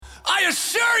I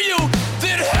assure you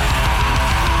that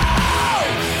hell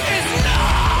is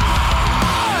not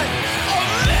a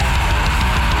myth.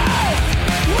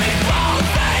 We both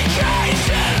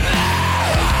vacation there.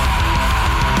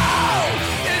 Hell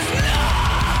is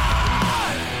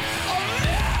not a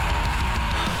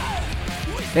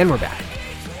myth. And we're back.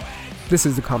 This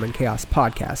is the Common Chaos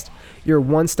Podcast, your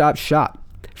one-stop shop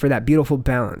for that beautiful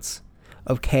balance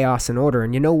of chaos and order.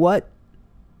 And you know what?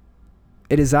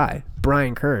 It is I,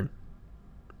 Brian Kern,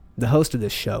 the host of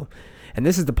this show. And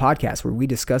this is the podcast where we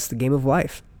discuss the game of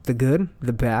life, the good,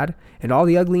 the bad, and all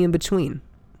the ugly in between.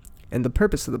 And the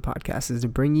purpose of the podcast is to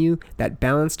bring you that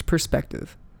balanced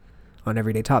perspective on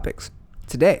everyday topics.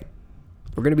 Today,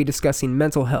 we're going to be discussing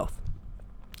mental health.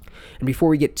 And before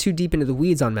we get too deep into the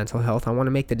weeds on mental health, I want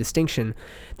to make the distinction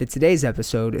that today's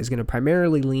episode is going to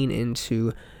primarily lean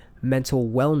into mental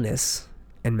wellness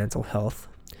and mental health.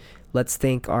 Let's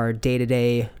think our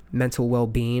day-to-day mental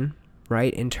well-being,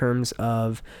 right, in terms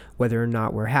of whether or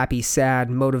not we're happy, sad,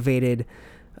 motivated,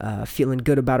 feeling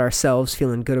good about ourselves,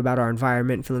 feeling good about our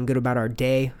environment, feeling good about our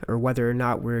day, or whether or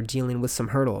not we're dealing with some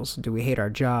hurdles. Do we hate our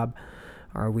job?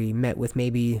 Are we met with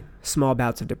maybe small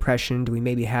bouts of depression? Are we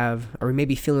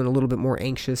maybe feeling a little bit more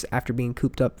anxious after being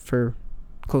cooped up for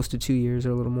close to 2 years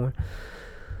or a little more?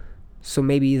 So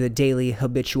maybe the daily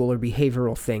habitual or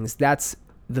behavioral things, that's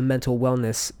the mental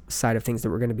wellness side of things that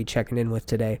we're going to be checking in with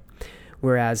today.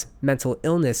 Whereas mental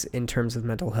illness in terms of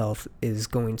mental health is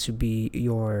going to be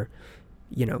your,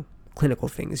 clinical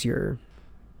things, your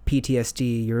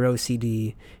PTSD, your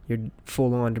OCD, your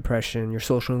full-on depression, your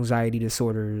social anxiety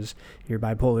disorders, your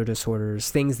bipolar disorders,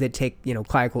 things that take,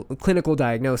 clinical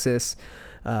diagnosis,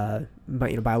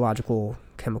 biological,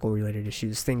 chemical-related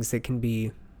issues, things that can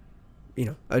be,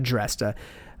 addressed.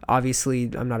 Obviously,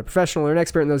 I'm not a professional or an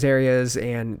expert in those areas,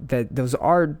 and that those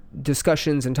are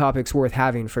discussions and topics worth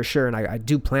having for sure, and I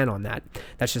do plan on that.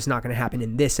 That's just not going to happen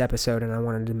in this episode, and I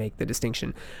wanted to make the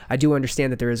distinction. I do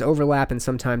understand that there is overlap, and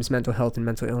sometimes mental health and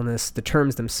mental illness, the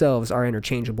terms themselves are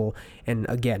interchangeable, and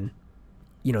again,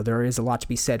 there is a lot to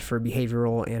be said for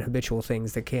behavioral and habitual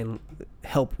things that can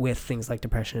help with things like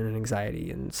depression and anxiety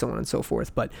and so on and so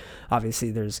forth, but obviously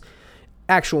there's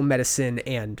actual medicine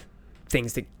and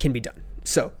things that can be done.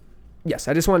 So, yes,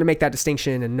 I just wanted to make that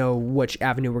distinction and know which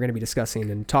avenue we're going to be discussing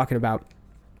and talking about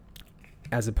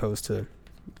as opposed to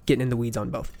getting in the weeds on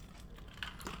both.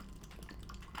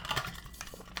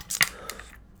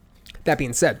 That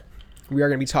being said, we are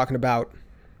going to be talking about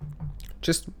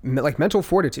just like mental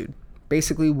fortitude,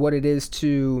 basically what it is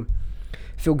to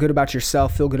feel good about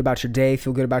yourself, feel good about your day,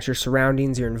 feel good about your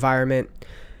surroundings, your environment,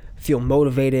 feel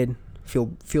motivated,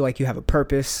 feel like you have a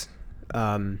purpose,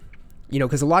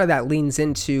 because a lot of that leans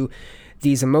into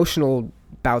these emotional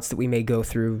bouts that we may go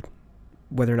through,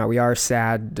 whether or not we are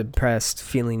sad, depressed,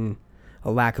 feeling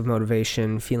a lack of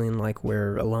motivation, feeling like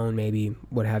we're alone, maybe,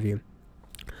 what have you.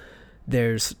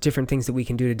 There's different things that we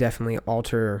can do to definitely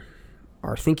alter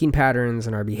our thinking patterns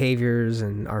and our behaviors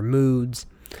and our moods.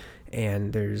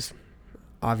 And there's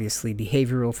obviously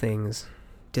behavioral things,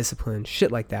 discipline, shit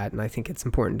like that. And I think it's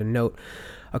important to note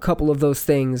a couple of those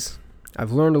things.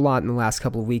 I've learned a lot in the last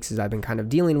couple of weeks as I've been kind of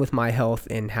dealing with my health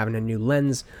and having a new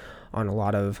lens on a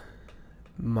lot of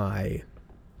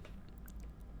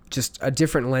just a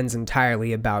different lens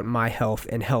entirely about my health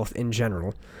and health in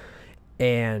general.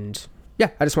 And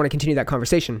yeah, I just want to continue that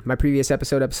conversation. My previous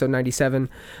episode 97,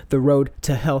 The Road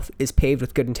to Health is Paved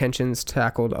with Good Intentions,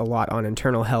 tackled a lot on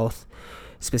internal health,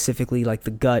 specifically like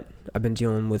the gut. I've been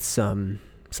dealing with some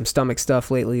stomach stuff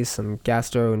lately, some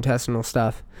gastrointestinal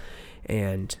stuff,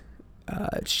 and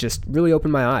it's just really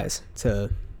opened my eyes to,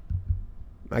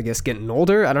 I guess, getting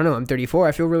older. I don't know. I'm 34.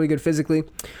 I feel really good physically.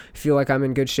 I feel like I'm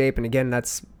in good shape. And again,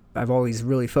 I've always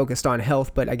really focused on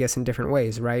health, but I guess in different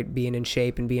ways, right? Being in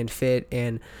shape and being fit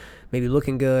and maybe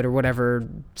looking good or whatever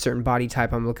certain body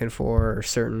type I'm looking for or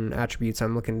certain attributes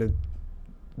I'm looking to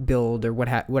build or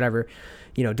whatever,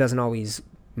 doesn't always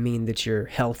mean that you're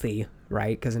healthy,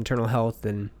 right? Because internal health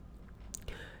and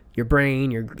your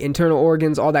brain, your internal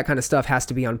organs, all that kind of stuff has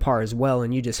to be on par as well.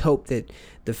 And you just hope that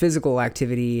the physical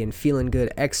activity and feeling good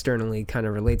externally kind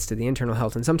of relates to the internal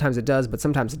health. And sometimes it does, but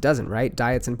sometimes it doesn't, right?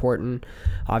 Diet's important.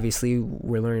 Obviously,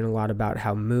 we're learning a lot about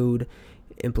how mood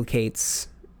implicates,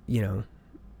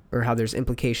 or how there's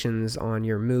implications on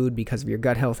your mood because of your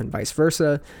gut health and vice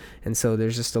versa. And so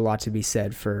there's just a lot to be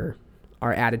said for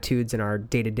our attitudes and our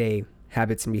day-to-day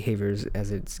habits and behaviors as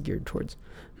it's geared towards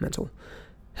mental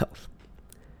health.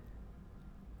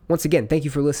 Once again, thank you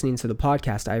for listening to the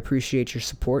podcast. I appreciate your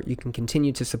support. You can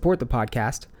continue to support the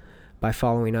podcast by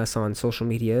following us on social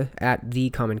media at The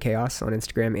Common Chaos on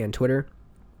Instagram and Twitter.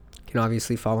 You can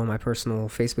obviously follow my personal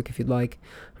Facebook if you'd like.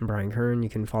 I'm Brian Kern. You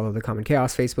can follow the Common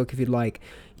Chaos Facebook if you'd like.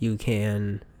 You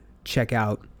can check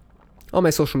out all my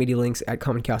social media links at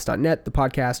commonchaos.net. The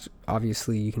podcast,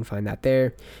 obviously, you can find that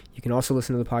there. You can also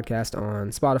listen to the podcast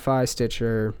on Spotify,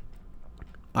 Stitcher,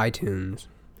 iTunes.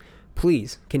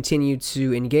 Please continue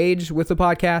to engage with the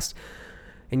podcast.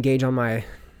 Engage on my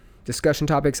discussion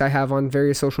topics I have on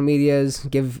various social medias.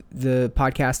 Give the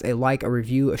podcast a like, a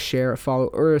review, a share, a follow,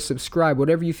 or a subscribe,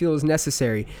 whatever you feel is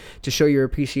necessary to show your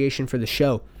appreciation for the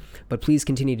show. But please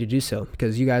continue to do so,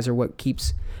 because you guys are what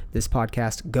keeps this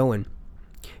podcast going.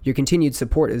 Your continued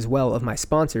support as well of my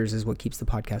sponsors is what keeps the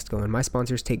podcast going. My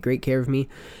sponsors take great care of me,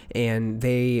 and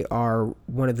they are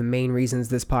one of the main reasons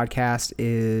this podcast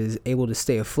is able to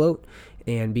stay afloat.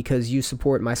 And because you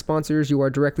support my sponsors, you are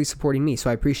directly supporting me.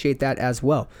 So I appreciate that as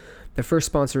well. The first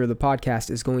sponsor of the podcast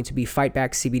is going to be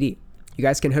Fightback CBD. You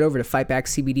guys can head over to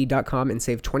fightbackcbd.com and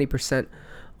save 20%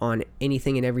 on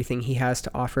anything and everything he has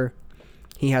to offer.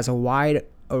 He has a wide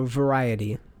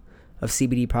variety of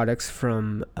CBD products,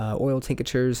 from oil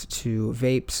tinctures to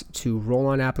vapes to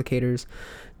roll-on applicators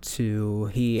to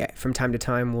he from time to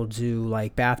time will do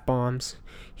like bath bombs.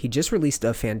 He just released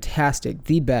a fantastic,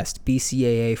 the best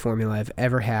BCAA formula I've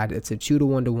ever had. It's a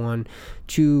 2-to-1-to-1,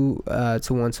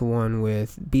 2-to-1-to-1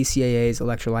 with BCAAs,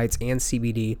 electrolytes, and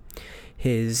CBD.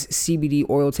 His CBD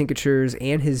oil tinctures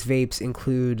and his vapes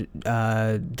include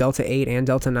Delta 8 and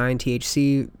Delta 9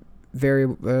 THC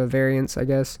variants, I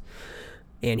guess.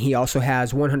 And he also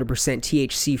has 100%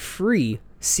 THC-free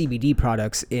CBD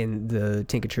products in the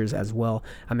tinctures as well.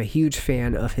 I'm a huge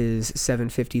fan of his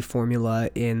 750 formula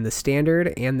in the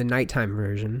standard and the nighttime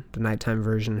version. The nighttime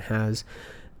version has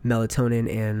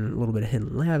melatonin and a little bit of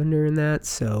hidden lavender in that,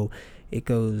 so it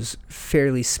goes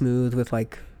fairly smooth with,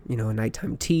 like, you know, a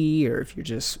nighttime tea, or if you're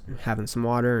just having some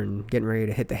water and getting ready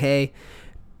to hit the hay,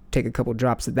 take a couple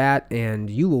drops of that and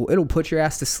it'll put your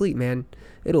ass to sleep, man.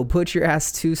 It'll put your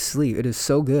ass to sleep. It is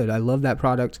so good. I love that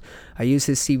product. I use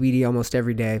his CBD almost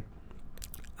every day.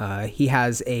 He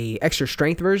has a extra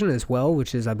strength version as well,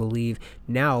 which is, I believe,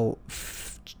 now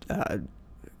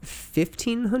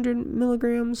 1,500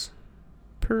 milligrams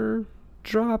per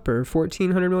drop, or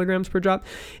 1,400 milligrams per drop.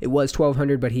 It was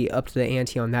 1,200, but he upped the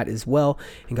ante on that as well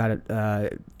and got it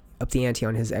up the ante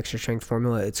on his extra strength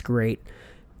formula. It's great.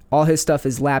 All his stuff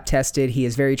is lab tested. He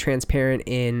is very transparent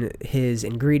in his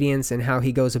ingredients and how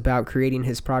he goes about creating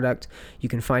his product. You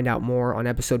can find out more on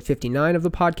episode 59 of the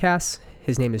podcast.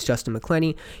 His name is Justin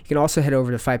McClenny. You can also head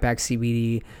over to Fightback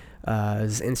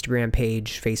CBD's Instagram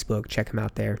page, Facebook. Check him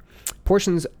out there.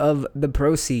 Portions of the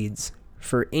proceeds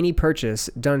for any purchase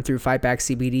done through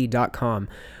fightbackcbd.com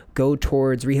go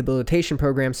towards rehabilitation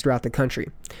programs throughout the country.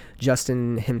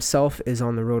 Justin himself is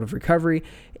on the road of recovery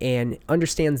and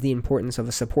understands the importance of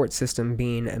a support system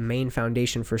being a main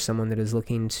foundation for someone that is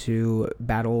looking to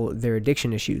battle their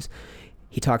addiction issues.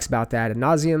 He talks about that ad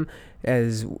nauseum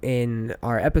as in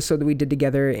our episode that we did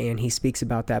together, and he speaks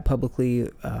about that publicly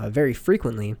very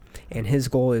frequently. And his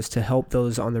goal is to help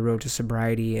those on the road to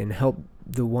sobriety and help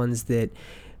the ones that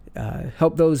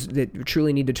help those that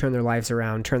truly need to turn their lives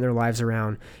around.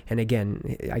 And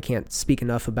again, I can't speak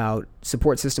enough about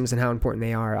support systems and how important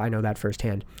they are. I know that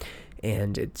firsthand.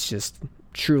 And it's just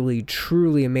truly,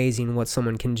 truly amazing what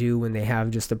someone can do when they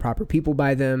have just the proper people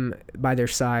by their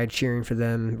side, cheering for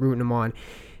them, rooting them on.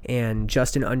 And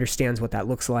Justin understands what that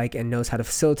looks like and knows how to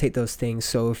facilitate those things.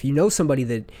 So if you know somebody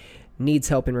that needs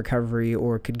help in recovery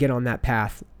or could get on that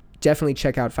path, definitely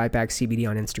check out Fightback CBD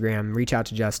on Instagram. Reach out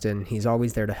to Justin. He's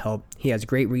always there to help. He has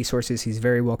great resources. He's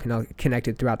very well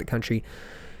connected throughout the country.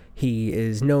 He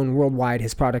is known worldwide.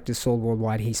 His product is sold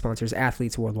worldwide. He sponsors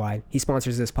athletes worldwide. He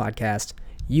sponsors this podcast.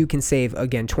 You can save,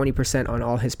 again, 20% on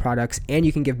all his products, and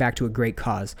you can give back to a great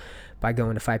cause by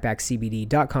going to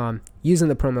fightbackcbd.com, using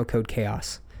the promo code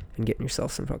CHAOS, and getting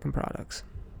yourself some fucking products.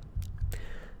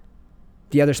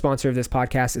 The other sponsor of this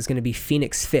podcast is going to be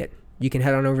Phoenix Fit. You can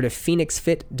head on over to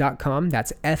phoenixfit.com.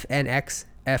 That's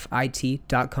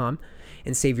FNXFIT.com,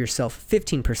 and save yourself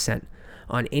 15%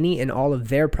 on any and all of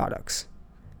their products.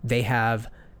 They have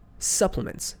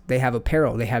supplements. They have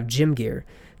apparel. They have gym gear.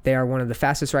 They are one of the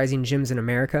fastest rising gyms in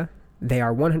America. They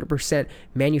are 100%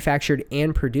 manufactured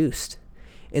and produced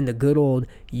in the good old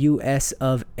US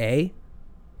of A.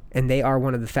 And they are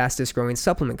one of the fastest growing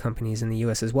supplement companies in the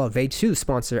U.S. as well. They too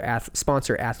sponsor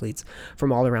athletes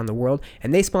from all around the world,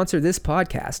 and they sponsor this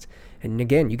podcast. And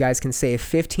again, you guys can save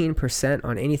 15%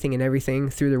 on anything and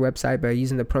everything through their website by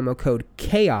using the promo code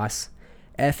CHAOS,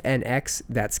 FNX.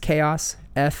 That's CHAOS,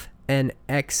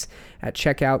 FNX at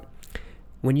checkout.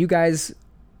 When you guys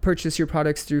purchase your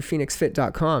products through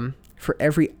phoenixfit.com, for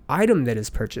every item that is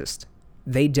purchased,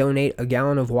 they donate a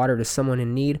gallon of water to someone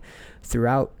in need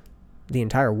throughout the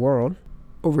entire world.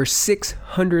 Over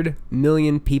 600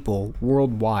 million people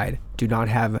worldwide do not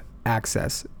have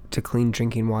access to clean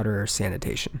drinking water or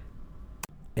sanitation.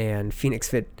 And Phoenix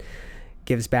Fit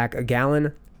gives back a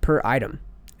gallon per item.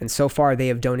 And so far, they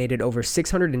have donated over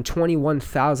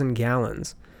 621,000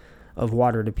 gallons of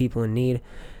water to people in need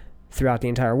throughout the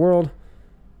entire world.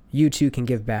 You too can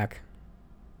give back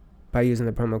by using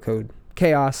the promo code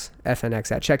Chaos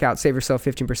FNX at checkout. Save yourself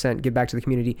 15%, give back to the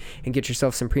community, and get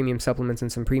yourself some premium supplements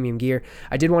and some premium gear.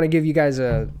 I did want to give you guys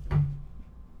a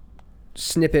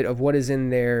snippet of what is in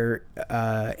their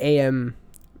AM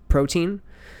protein.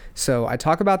 So I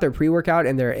talk about their pre-workout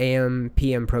and their AM,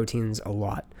 PM proteins a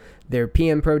lot. Their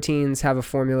PM proteins have a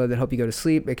formula that help you go to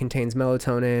sleep. It contains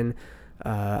melatonin.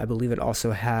 I believe it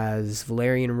also has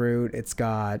valerian root. It's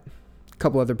got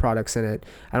couple other products in it.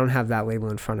 I don't have that label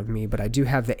in front of me, but I do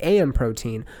have the AM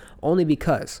protein only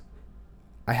because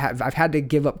I've had to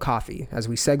give up coffee as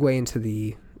we segue into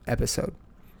the episode.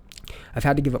 I've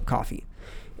had to give up coffee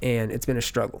and it's been a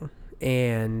struggle.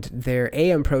 And their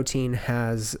AM protein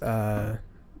has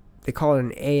they call it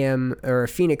an AM or a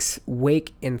Phoenix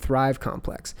Wake and Thrive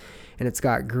complex. And it's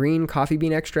got green coffee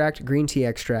bean extract, green tea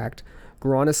extract,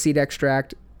 guarana seed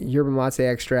extract, yerba mate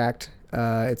extract.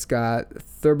 It's got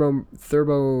I'm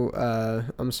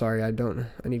sorry, I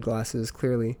need glasses,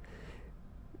 clearly.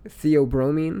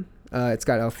 Theobromine. It's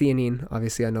got L-theanine,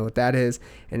 obviously I know what that is.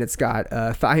 And it's got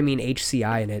thiamine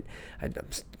HCI in it. I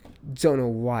don't know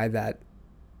why that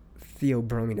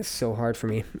theobromine is so hard for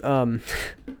me.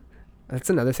 That's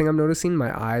another thing I'm noticing.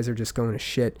 My eyes are just going to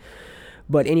shit.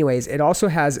 But anyways, it also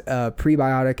has a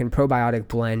prebiotic and probiotic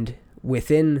blend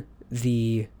within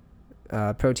the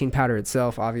protein powder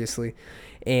itself, obviously.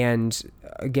 And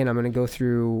again, I'm going to go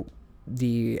through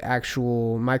the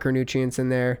actual micronutrients in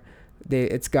there.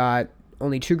 It's got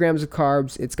only 2 grams of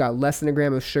carbs. It's got less than a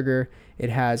gram of sugar. It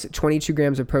has 22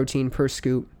 grams of protein per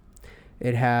scoop.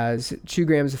 It has 2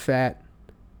 grams of fat.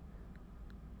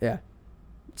 Yeah.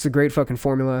 It's a great fucking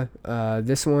formula.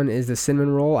 This one is the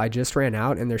cinnamon roll. I just ran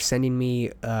out and they're sending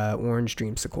me orange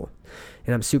dreamsicle.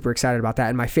 And I'm super excited about that.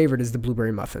 And my favorite is the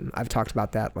blueberry muffin. I've talked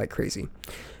about that like crazy.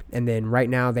 And then right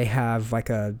now they have like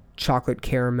a chocolate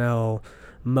caramel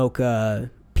mocha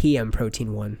PM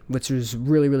protein one, which is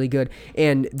really, really good.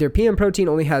 And their PM protein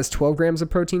only has 12 grams of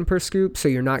protein per scoop. So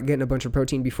you're not getting a bunch of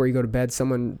protein before you go to bed.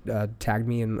 Someone tagged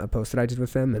me in a post that I did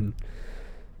with them and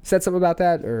said something about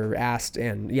that or asked.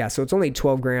 And yeah, so it's only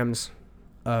 12 grams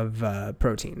of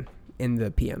protein in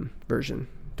the PM version,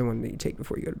 the one that you take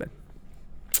before you go to bed.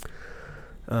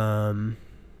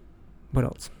 What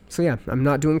else? So yeah, I'm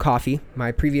not doing coffee.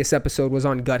 My previous episode was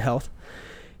on gut health,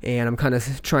 and I'm kind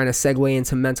of trying to segue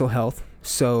into mental health.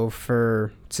 So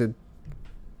to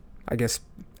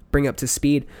bring up to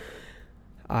speed,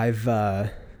 I've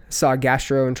saw a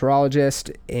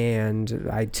gastroenterologist,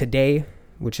 and today,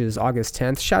 which is August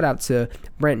 10th, shout out to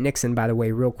Brent Nixon, by the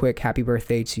way, real quick. Happy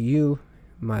birthday to you,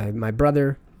 my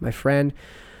brother, my friend,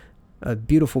 a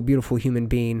beautiful, beautiful human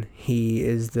being. He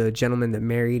is the gentleman that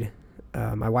married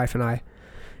my wife and I,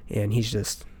 and he's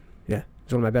just, yeah,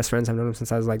 he's one of my best friends. I've known him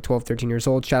since I was like 12, 13 years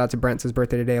old. Shout out to Brent. It's his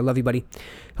birthday today. I love you, buddy.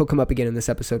 He'll come up again in this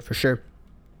episode for sure.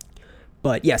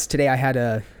 But yes, today I had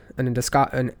an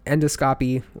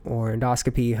endoscopy or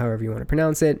endoscopy, however you want to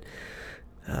pronounce it,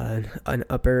 an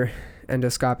upper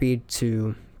endoscopy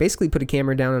to basically put a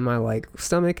camera down in my like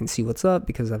stomach and see what's up,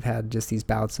 because I've had just these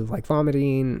bouts of like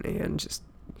vomiting and just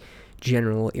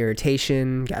general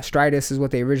irritation. Gastritis is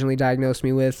what they originally diagnosed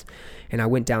me with, and I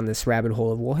went down this rabbit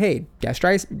hole of, well, hey,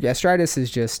 gastritis is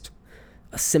just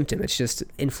a symptom. It's just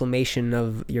inflammation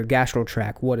of your gastral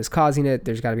tract. What is causing it?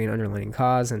 There's got to be an underlying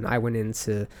cause. And I went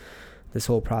into this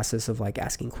whole process of like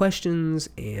asking questions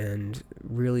and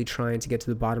really trying to get to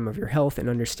the bottom of your health and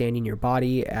understanding your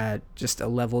body at just a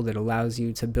level that allows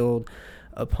you to build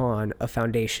upon a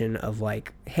foundation of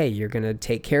like, hey, you're going to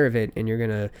take care of it and you're going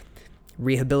to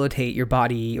rehabilitate your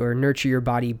body or nurture your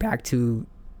body back to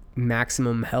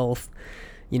maximum health,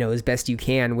 as best you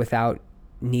can without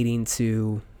needing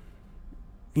to,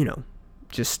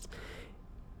 just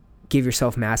give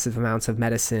yourself massive amounts of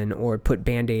medicine or put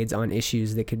band-aids on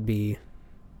issues that could be,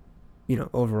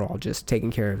 overall just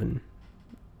taken care of and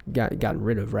gotten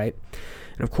rid of, right?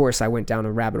 And of course, I went down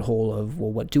a rabbit hole of,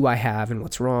 well, what do I have and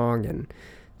what's wrong? And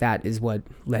that is what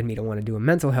led me to want to do a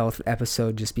mental health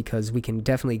episode, just because we can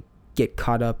definitely get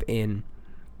caught up in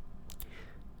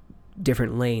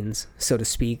different lanes, so to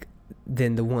speak,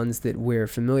 than the ones that we're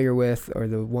familiar with or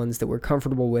the ones that we're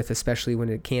comfortable with, especially when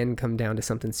it can come down to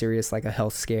something serious like a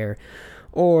health scare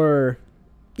or,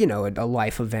 a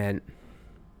life event,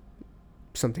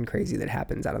 something crazy that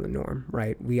happens out of the norm,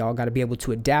 right? We all got to be able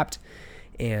to adapt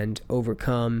and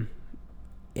overcome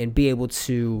and be able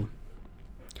to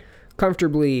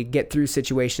comfortably get through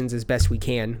situations as best we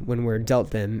can when we're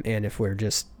dealt them. And if we're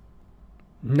just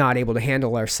not able to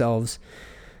handle ourselves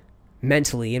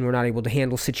mentally and we're not able to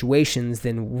handle situations,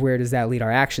 then where does that lead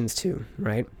our actions to,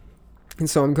 right? And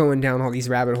so I'm going down all these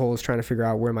rabbit holes trying to figure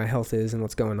out where my health is and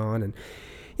what's going on. And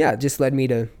yeah, it just led me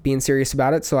to being serious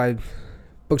about it. So I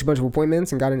booked a bunch of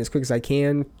appointments and got in as quick as I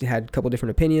can. Had a couple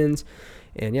different opinions.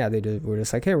 And yeah, were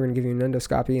just like, hey, we're going to give you an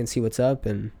endoscopy and see what's up.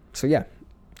 And so yeah,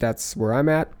 that's where I'm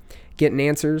at. Getting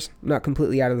answers, not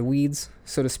completely out of the weeds,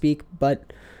 so to speak,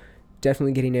 but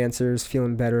definitely getting answers,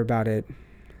 feeling better about it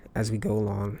as we go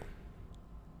along.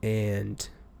 And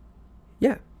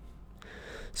yeah.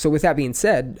 So with that being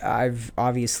said, I've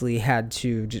obviously had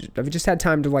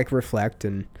time to like reflect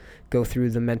and go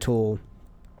through the mental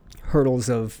hurdles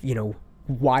of,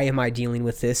 why am I dealing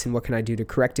with this and what can I do to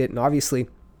correct it? And obviously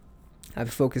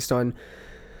I've focused on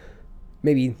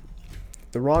maybe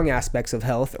the wrong aspects of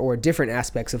health or different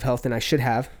aspects of health than I should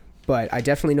have, but I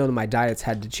definitely know that my diet's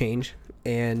had to change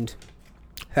and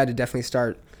had to definitely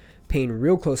start paying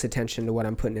real close attention to what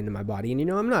I'm putting into my body. And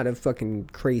I'm not a fucking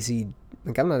crazy,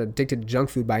 I'm not addicted to junk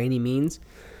food by any means.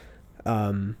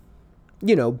 But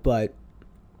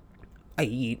I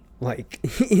eat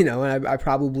and I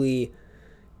probably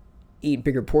eat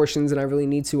bigger portions than I really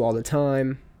need to all the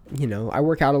time. I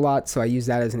work out a lot, so I use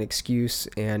that as an excuse.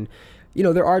 And,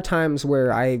 there are times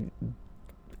where I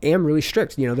am really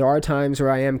strict. There are times where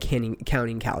I am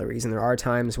counting calories, and there are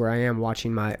times where I am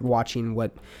watching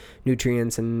what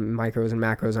nutrients and micros and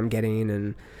macros I'm getting,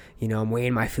 and, I'm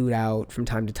weighing my food out from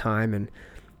time to time. And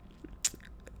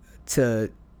to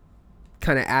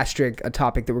kind of asterisk a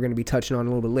topic that we're going to be touching on a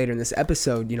little bit later in this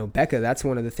episode, Becca, that's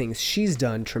one of the things she's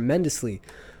done tremendously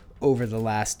over the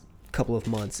last couple of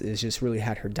months, is just really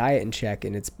had her diet in check.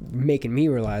 And it's making me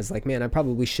realize, like, man, I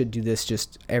probably should do this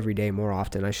just every day more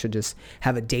often. I should just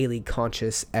have a daily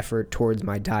conscious effort towards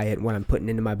my diet, what I'm putting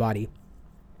into my body.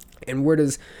 And where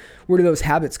do those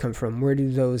habits come from? Where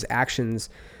do those actions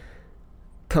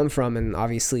come from? And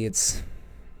obviously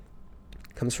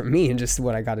comes from me and just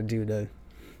what I got to do to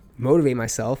motivate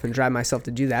myself and drive myself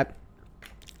to do that.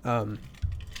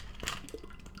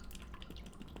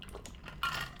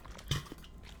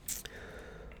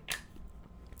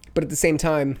 But at the same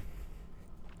time,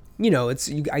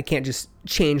 I can't just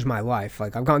change my life.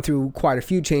 Like, I've gone through quite a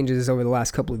few changes over the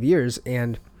last couple of years,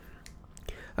 and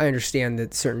I understand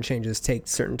that certain changes take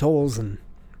certain tolls. And,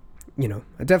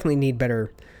 I definitely need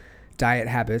better diet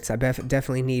habits. I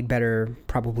definitely need better,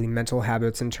 probably mental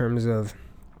habits in terms of,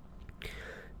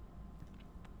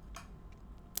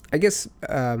 I guess,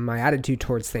 my attitude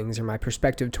towards things or my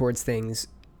perspective towards things.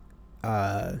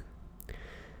 I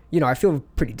feel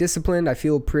pretty disciplined. I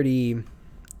feel pretty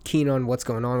keen on what's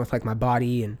going on with like my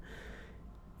body.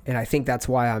 And I think that's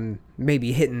why I'm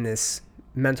maybe hitting this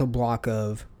mental block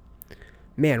of,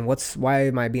 man, why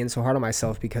am I being so hard on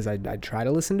myself? Because I try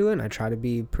to listen to it and I try to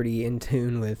be pretty in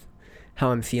tune with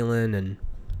how I'm feeling and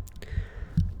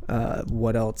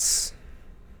what else,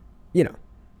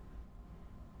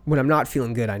 when I'm not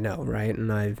feeling good, I know, right?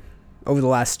 And over the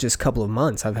last just couple of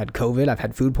months, I've had COVID, I've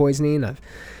had food poisoning, I've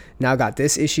now got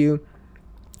this issue.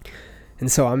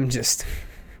 And so I'm just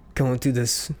going through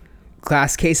this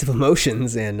glass case of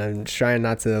emotions, and I'm trying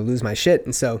not to lose my shit.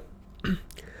 And so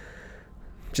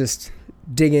just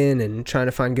digging and trying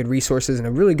to find good resources. And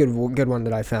a really good one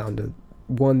that I found,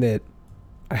 one that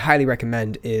I highly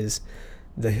recommend, is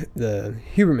the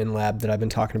Huberman Lab that I've been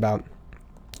talking about.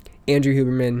 Andrew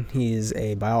Huberman, he's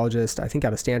a biologist, I think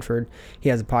out of Stanford. He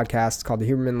has a podcast called The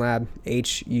Huberman Lab,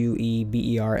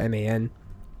 Hueberman.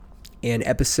 And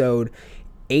episode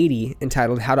 80,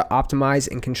 entitled How to Optimize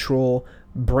and Control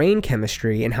Brain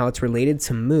Chemistry and How It's Related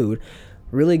to Mood,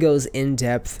 really goes in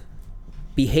depth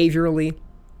behaviorally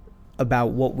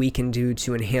about what we can do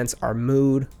to enhance our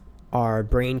mood, our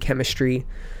brain chemistry,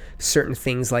 certain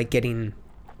things like getting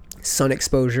sun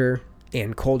exposure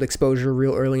and cold exposure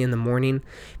real early in the morning,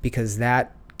 because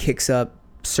that kicks up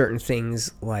certain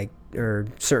things like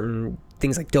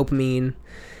dopamine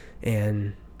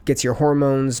and gets your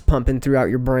hormones pumping throughout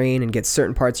your brain and gets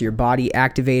certain parts of your body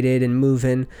activated and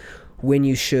moving, when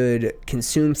you should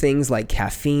consume things like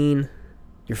caffeine,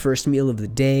 your first meal of the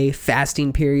day,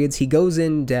 fasting periods. He goes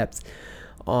in depth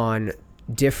on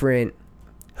different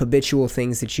habitual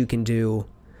things that you can do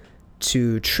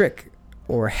to trick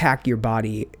or hack your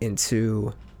body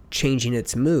into changing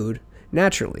its mood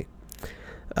naturally.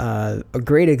 A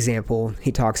great example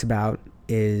he talks about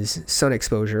is sun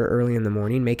exposure early in the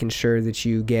morning, making sure that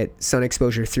you get sun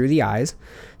exposure through the eyes.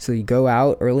 So you go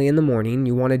out early in the morning.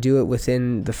 You want to do it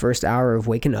within the first hour of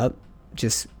waking up.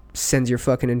 Just sends your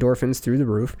fucking endorphins through the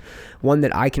roof. One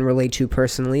that I can relate to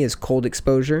personally is cold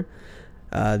exposure.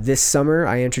 This summer,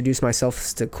 I introduced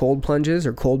myself to cold plunges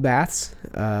or cold baths,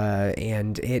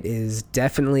 and it is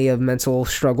definitely a mental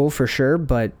struggle for sure,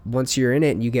 but once you're in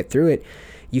it and you get through it,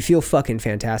 you feel fucking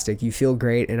fantastic. You feel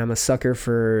great, and I'm a sucker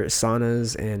for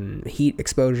saunas and heat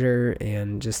exposure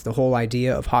and just the whole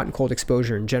idea of hot and cold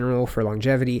exposure in general for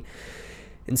longevity.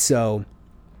 And so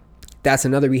that's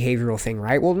another behavioral thing,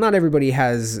 right? Well, not everybody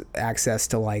has access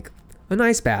to like an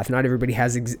ice bath. Not everybody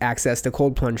has access to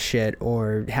cold plunge shit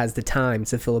or has the time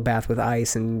to fill a bath with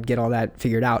ice and get all that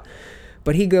figured out.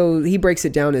 But he breaks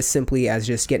it down as simply as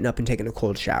just getting up and taking a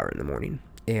cold shower in the morning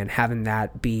and having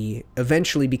that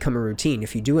eventually become a routine.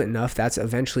 If you do it enough, that's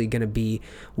eventually going to be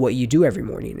what you do every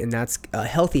morning. And that's a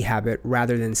healthy habit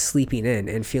rather than sleeping in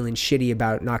and feeling shitty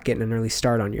about not getting an early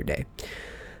start on your day.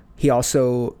 He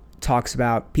also talks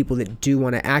about people that do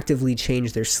want to actively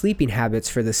change their sleeping habits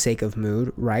for the sake of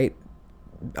mood, right?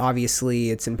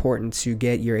 Obviously, it's important to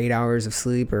get your 8 hours of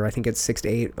sleep, or I think it's 6 to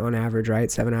 8 on average, right?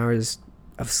 7 hours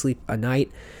of sleep a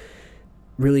night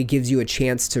really gives you a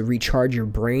chance to recharge your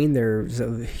brain. There's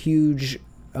a huge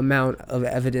amount of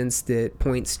evidence that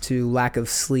points to lack of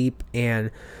sleep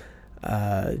and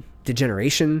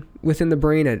degeneration within the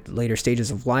brain at later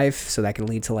stages of life. So that can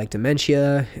lead to like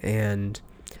dementia and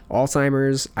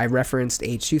Alzheimer's. I referenced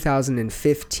a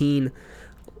 2015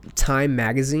 Time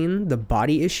magazine, The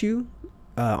Body Issue,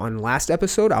 on last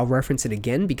episode. I'll reference it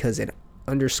again because it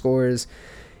underscores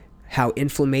how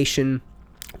inflammation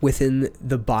within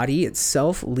the body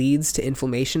itself leads to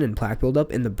inflammation and plaque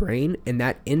buildup in the brain, and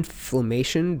that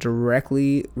inflammation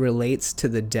directly relates to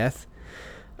the death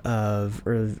of,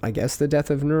 or I guess the death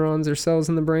of neurons or cells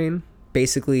in the brain.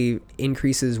 Basically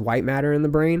increases white matter in the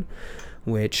brain,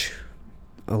 which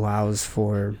allows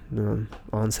for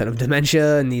onset of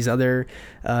dementia and these other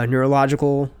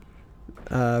neurological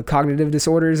cognitive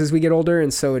disorders as we get older.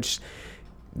 And so it's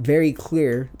very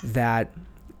clear that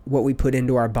what we put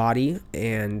into our body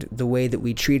and the way that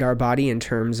we treat our body in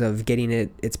terms of getting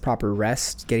it its proper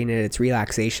rest, getting it its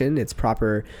relaxation, its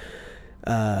proper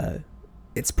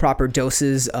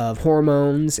doses of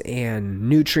hormones and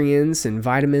nutrients and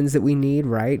vitamins that we need,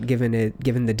 right? Given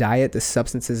the diet, the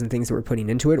substances and things that we're putting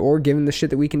into it, or given the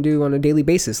shit that we can do on a daily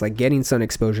basis, like getting sun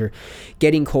exposure,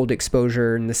 getting cold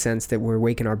exposure in the sense that we're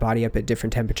waking our body up at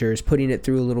different temperatures, putting it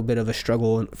through a little bit of a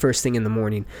struggle first thing in the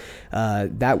morning.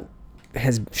 That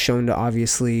has shown to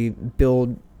obviously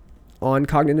build on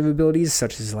cognitive abilities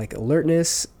such as like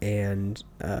alertness and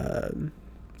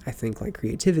I think like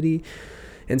creativity.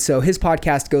 And so his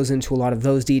podcast goes into a lot of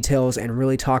those details and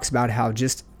really talks about how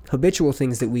just habitual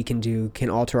things that we can do can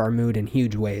alter our mood in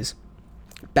huge ways.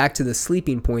 Back to the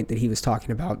sleeping point that he was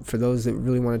talking about, for those that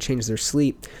really want to change their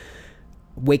sleep,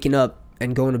 waking up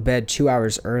and going to bed 2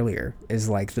 hours earlier is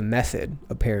like the method,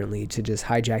 apparently, to just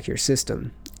hijack your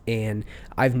system. And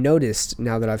I've noticed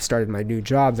now that I've started my new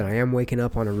job that I am waking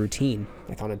up on a routine,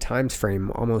 like on a time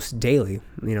frame almost daily,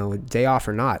 day off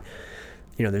or not.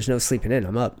 There's no sleeping in.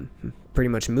 I'm up pretty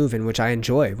much moving, which I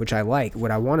enjoy, which I like.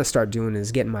 What I want to start doing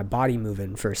is getting my body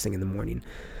moving first thing in the morning.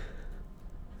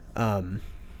 I'm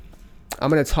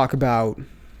going to talk about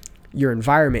your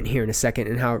environment here in a second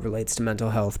and how it relates to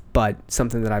mental health. But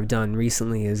something that I've done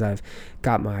recently is I've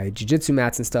got my jiu-jitsu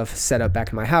mats and stuff set up back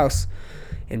in my house.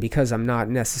 And because I'm not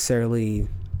necessarily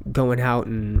going out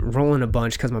and rolling a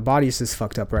bunch because my body's just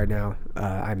fucked up right now,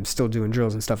 I'm still doing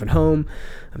drills and stuff at home.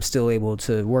 I'm still able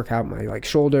to work out my like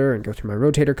shoulder and go through my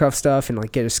rotator cuff stuff and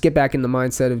like get back in the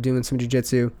mindset of doing some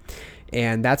jiu-jitsu.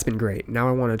 And that's been great. Now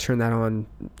I want to turn that on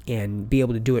and be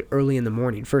able to do it early in the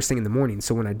morning, first thing in the morning.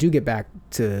 So when I do get back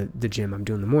to the gym, I'm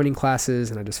doing the morning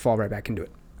classes and I just fall right back into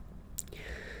it.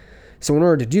 So in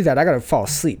order to do that, I got to fall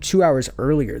asleep 2 hours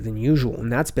earlier than usual.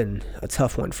 And that's been a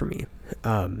tough one for me.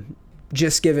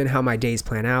 Just given how my days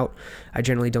plan out, I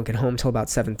generally don't get home till about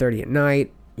 7:30 at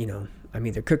night. I'm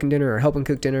either cooking dinner or helping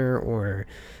cook dinner or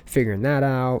figuring that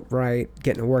out, right?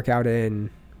 Getting a workout in.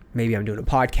 Maybe I'm doing a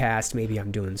podcast. Maybe I'm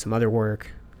doing some other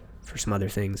work for some other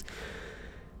things.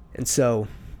 And so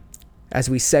as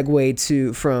we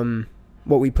segue from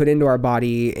what we put into our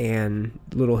body and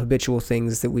little habitual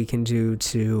things that we can do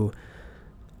to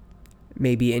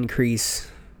maybe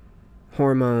increase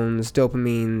hormones,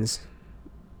 dopamine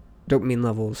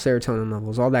levels, serotonin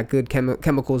levels, all that good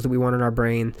chemicals that we want in our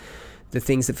brain, the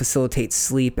things that facilitate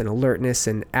sleep and alertness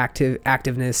and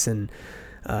activeness and,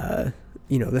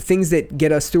 the things that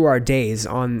get us through our days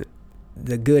on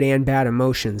the good and bad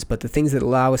emotions, but the things that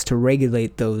allow us to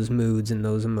regulate those moods and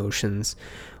those emotions.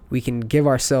 We can give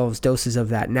ourselves doses of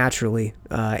that naturally,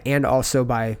 and also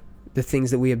by the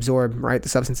things that we absorb, right? The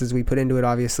substances we put into it,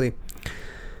 obviously,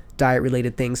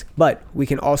 diet-related things. But we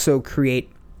can also create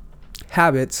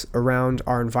habits around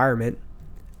our environment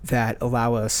that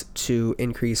allow us to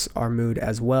increase our mood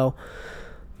as well.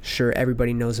 Sure,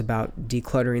 everybody knows about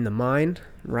decluttering the mind,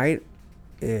 right?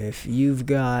 If you've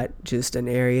got just an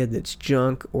area that's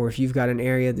junk, or if you've got an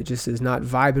area that just is not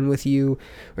vibing with you,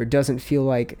 or doesn't feel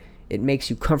like it makes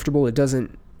you comfortable, it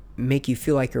doesn't make you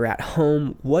feel like you're at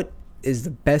home, what is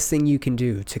the best thing you can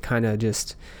do to kind of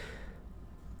just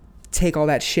take all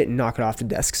that shit and knock it off the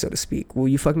desk, so to speak? Well,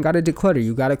 you fucking got to declutter.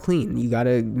 You got to clean. You got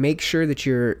to make sure that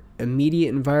your immediate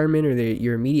environment, or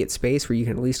your immediate space where you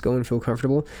can at least go and feel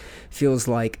comfortable, feels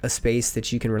like a space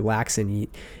that you can relax in.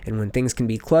 And when things can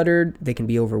be cluttered, they can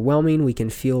be overwhelming. We can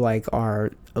feel like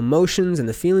our emotions and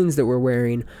the feelings that we're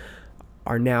wearing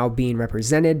are now being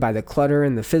represented by the clutter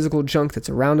and the physical junk that's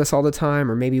around us all the time.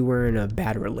 Or maybe we're in a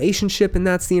bad relationship and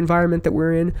that's the environment that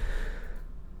we're in.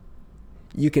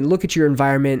 You can look at your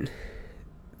environment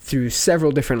through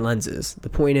several different lenses. The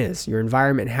point is, your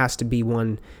environment has to be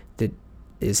one that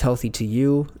is healthy to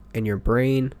you and your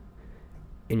brain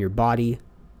and your body.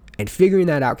 And figuring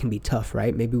that out can be tough,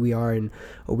 right? Maybe we are in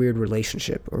a weird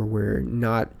relationship, or we're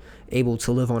not able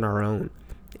to live on our own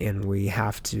and we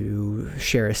have to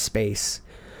share a space.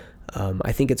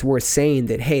 I think it's worth saying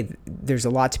that, hey, there's a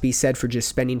lot to be said for just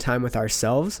spending time with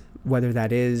ourselves, whether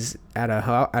that is at a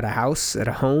house, at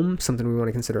a home, something we want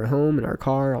to consider a home, in our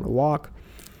car, on a walk.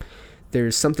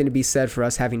 There's something to be said for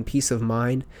us having peace of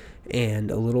mind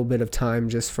and a little bit of time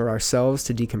just for ourselves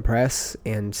to decompress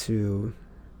and to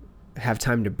have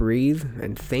time to breathe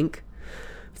and think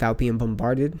without being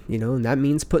bombarded, and that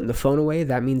means putting the phone away.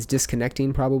 That means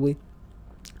disconnecting, probably.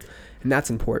 And that's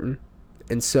important.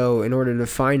 And so in order to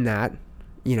find that,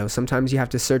 sometimes you have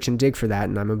to search and dig for that.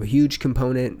 And I'm a huge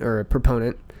proponent, and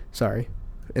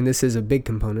this is a big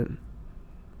component.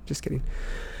 Just kidding.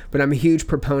 But I'm a huge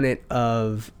proponent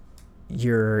of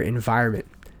your environment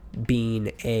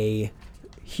being a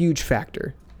huge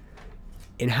factor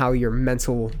in how your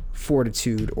mental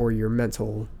fortitude or your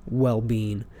mental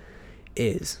well-being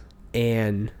is.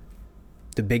 And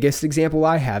the biggest example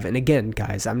I have, and again,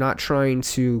 guys, I'm not trying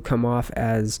to come off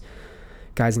as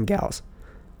guys and gals.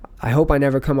 I hope I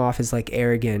never come off as like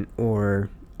arrogant or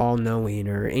all-knowing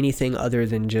or anything other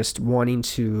than just wanting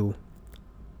to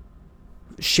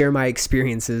share my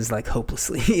experiences like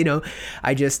hopelessly.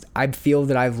 I feel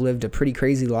that I've lived a pretty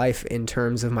crazy life in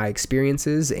terms of my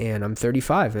experiences, and I'm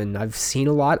 35 and I've seen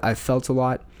a lot, I've felt a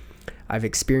lot, I've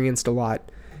experienced a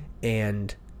lot,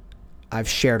 and I've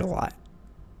shared a lot.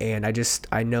 And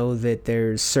I know that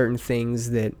there's certain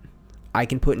things that I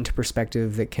can put into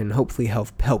perspective that can hopefully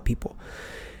help people.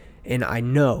 And I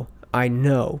know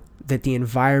that the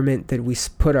environment that we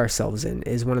put ourselves in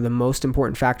is one of the most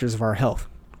important factors of our health.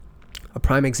 A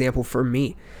prime example for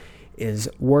me is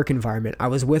work environment. I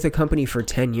was with a company for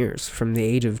 10 years, from the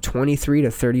age of 23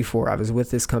 to 34. I was with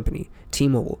this company,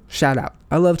 T-Mobile. Shout out.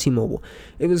 I love T-Mobile.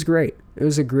 It was great. It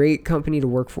was a great company to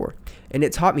work for. And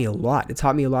it taught me a lot. It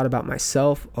taught me a lot about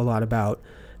myself, a lot about,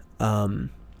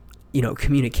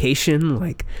 communication.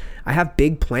 Like, I have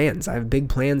big plans. I have big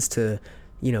plans to,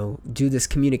 do this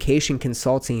communication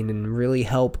consulting and really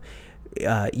help,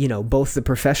 both the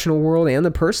professional world and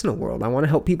the personal world. I want to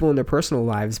help people in their personal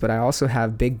lives, but I also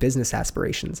have big business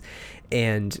aspirations.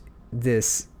 And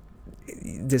this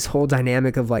whole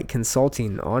dynamic of like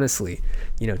consulting, honestly,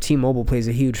 T-Mobile plays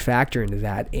a huge factor into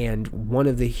that. And one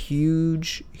of the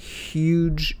hugest,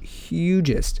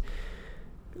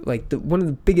 one of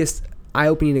the biggest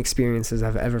eye-opening experiences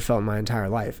I've ever felt in my entire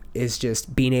life is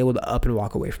just being able to up and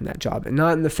walk away from that job. And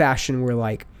not in the fashion where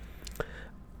like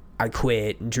I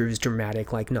quit and Drew's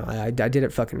dramatic. Like, no, I did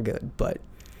it fucking good, but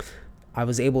I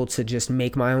was able to just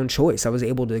make my own choice. I was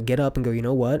able to get up and go, you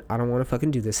know what? I don't want to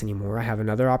fucking do this anymore. I have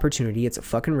another opportunity. It's a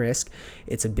fucking risk.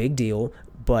 It's a big deal,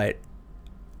 but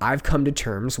I've come to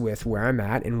terms with where I'm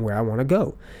at and where I want to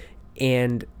go.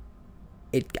 And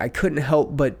I couldn't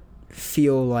help but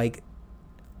feel like,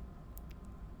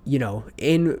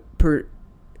 in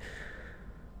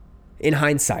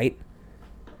hindsight,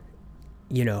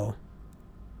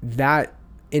 that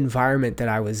environment that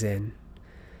I was in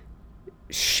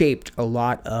shaped a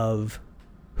lot of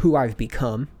who I've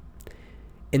become,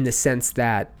 in the sense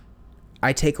that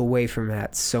I take away from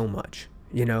that so much.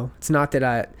 It's not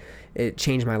that it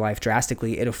changed my life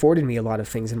drastically. It afforded me a lot of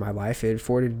things in my life. It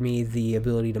afforded me the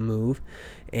ability to move,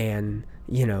 and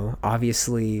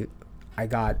obviously I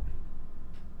got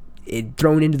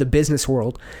thrown into the business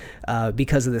world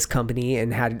because of this company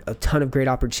and had a ton of great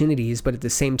opportunities. But at the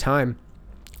same time,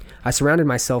 I surrounded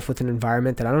myself with an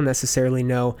environment that I don't necessarily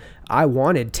know I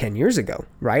wanted 10 years ago,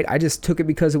 right? I just took it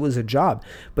because it was a job.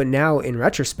 But now in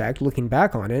retrospect, looking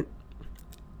back on it,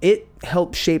 it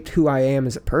helped shape who I am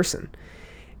as a person.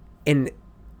 And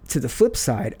to the flip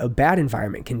side, a bad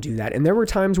environment can do that. And there were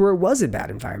times where it was a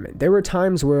bad environment. There were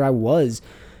times where I was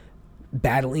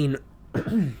battling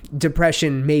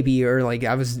depression maybe, or like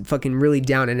I was fucking really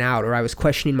down and out, or I was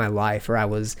questioning my life, or I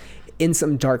was in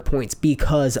some dark points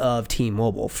because of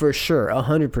T-Mobile, for sure,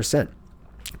 100%.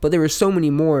 But there were so many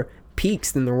more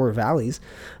peaks than there were valleys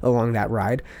along that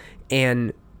ride.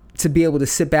 And to be able to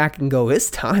sit back and go, it's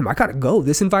time, I gotta go.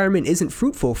 This environment isn't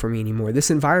fruitful for me anymore.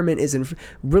 This environment isn't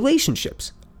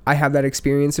relationships. I have that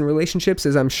experience in relationships,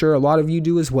 as I'm sure a lot of you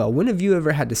do as well. When have you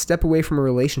ever had to step away from a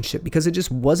relationship because it just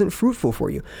wasn't fruitful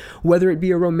for you? Whether it be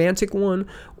a romantic one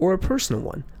or a personal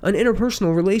one, an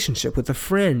interpersonal relationship with a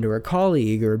friend or a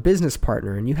colleague or a business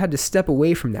partner, and you had to step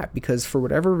away from that because for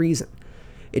whatever reason,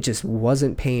 it just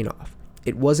wasn't paying off.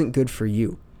 It wasn't good for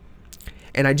you.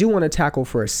 And I do want to tackle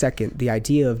for a second the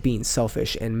idea of being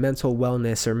selfish and mental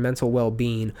wellness or mental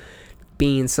well-being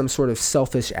being some sort of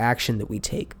selfish action that we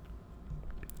take.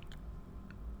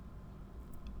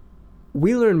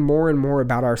 We learn more and more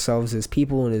about ourselves as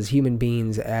people and as human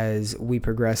beings as we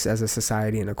progress as a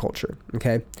society and a culture,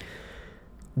 okay?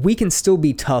 We can still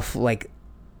be tough like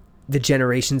the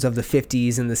generations of the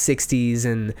 50s and the 60s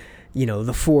and,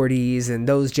 the 40s and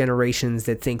those generations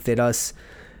that think that us,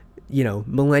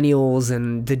 millennials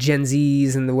and the Gen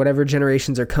Zs and the whatever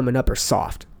generations are coming up are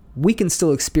soft. We can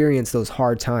still experience those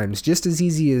hard times just as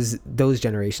easy as those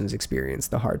generations experience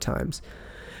the hard times.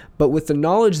 But with the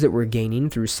knowledge that we're gaining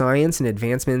through science and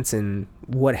advancements and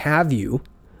what have you,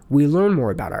 we learn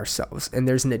more about ourselves. And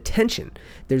there's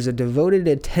a devoted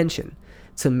attention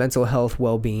to mental health,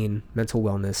 well-being, mental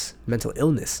wellness, mental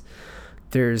illness.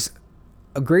 There's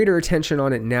a greater attention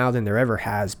on it now than there ever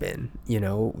has been.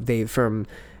 From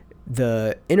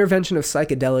the intervention of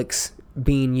psychedelics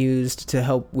being used to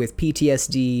help with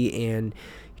PTSD and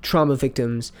trauma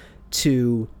victims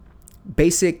to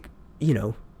basic,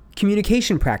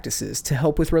 communication practices to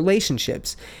help with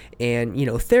relationships and,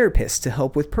 therapists to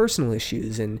help with personal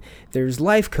issues. And there's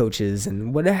life coaches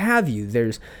and what have you.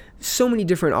 There's so many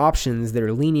different options that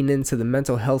are leaning into the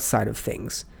mental health side of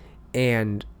things.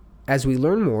 And as we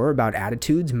learn more about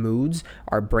attitudes, moods,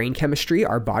 our brain chemistry,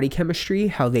 our body chemistry,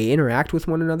 how they interact with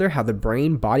one another, how the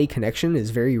brain-body connection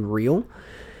is very real,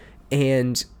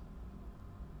 and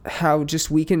how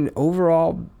just we can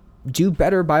overall do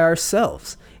better by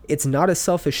ourselves. It's not a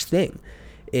selfish thing.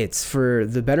 It's for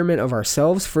the betterment of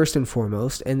ourselves first and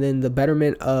foremost, and then the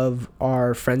betterment of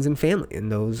our friends and family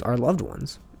and those our loved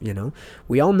ones.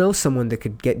 We all know someone that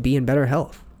could be in better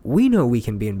health. We know we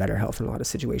can be in better health in a lot of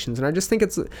situations, and I just think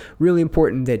it's really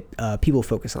important that people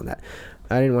focus on that.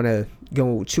 I didn't want to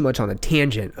go too much on a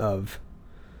tangent of,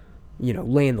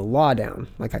 laying the law down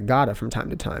like I gotta from time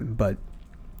to time, but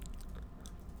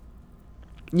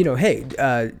hey,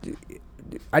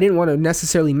 I didn't want to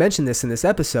necessarily mention this in this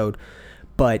episode,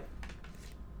 but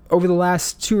over the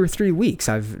last 2 or 3 weeks,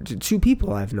 2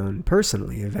 people I've known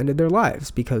personally have ended their lives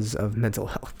because of mental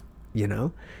health.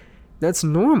 That's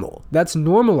normal. That's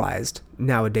normalized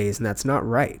nowadays, and that's not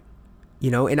right.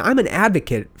 And I'm an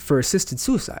advocate for assisted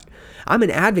suicide. I'm an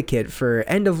advocate for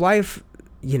end of life,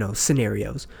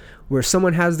 scenarios where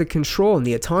someone has the control and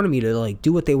the autonomy to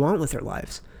do what they want with their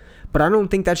lives. But I don't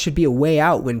think that should be a way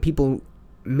out when people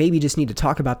maybe just need to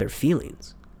talk about their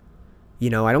feelings.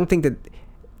 I don't think that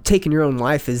taking your own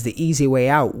life is the easy way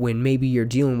out when maybe you're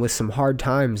dealing with some hard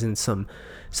times and some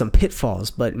pitfalls.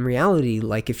 But in reality,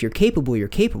 if you're capable, you're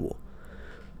capable.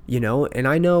 And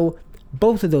I know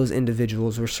both of those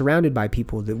individuals were surrounded by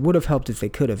people that would have helped if they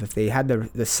could have, if they had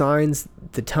the signs,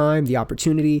 the time, the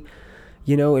opportunity,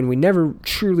 and we never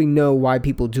truly know why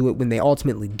people do it when they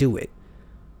ultimately do it.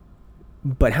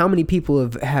 But how many people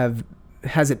have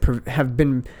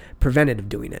been prevented of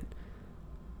doing it?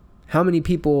 How many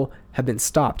people have been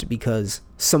stopped because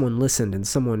someone listened and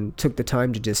someone took the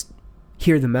time to just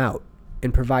hear them out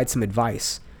and provide some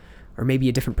advice, or maybe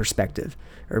a different perspective,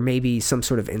 or maybe some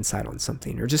sort of insight on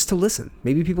something, or just to listen?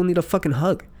 Maybe people need a fucking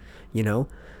hug,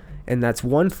 And that's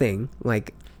one thing.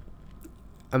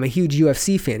 I'm a huge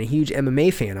UFC fan, a huge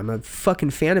MMA fan. I'm a fucking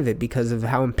fan of it because of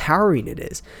how empowering it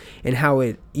is and how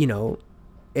it,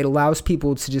 it allows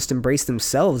people to just embrace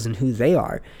themselves and who they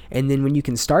are. And then when you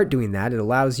can start doing that, it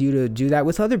allows you to do that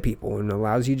with other people and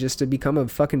allows you just to become a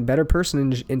fucking better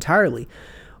person entirely.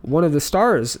 One of the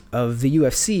stars of the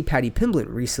UFC, Paddy Pimblett,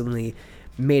 recently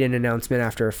made an announcement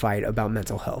after a fight about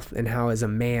mental health and how, as a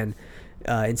man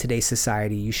in today's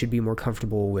society, you should be more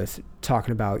comfortable with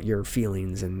talking about your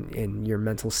feelings and your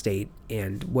mental state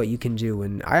and what you can do.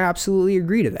 And I absolutely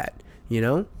agree to that.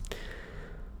 There's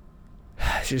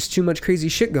just too much crazy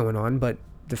shit going on, but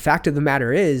the fact of the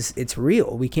matter is, it's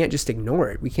real. We can't just ignore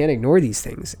it. We can't ignore these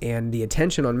things. And the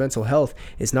attention on mental health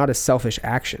is not a selfish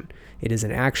action. It is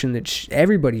an action that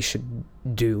everybody should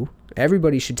do.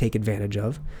 Everybody should take advantage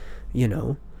of,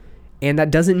 And that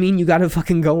doesn't mean you got to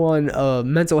fucking go on a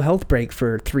mental health break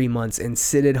for 3 months and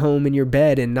sit at home in your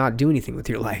bed and not do anything with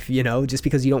your life, just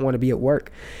because you don't want to be at work.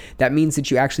 That means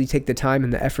that you actually take the time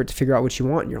and the effort to figure out what you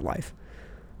want in your life,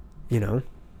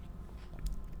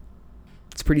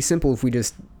 It's pretty simple if we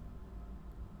just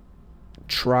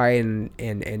try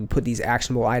and put these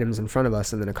actionable items in front of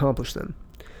us and then accomplish them.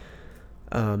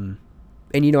 And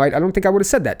I don't think I would have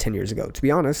said that 10 years ago, to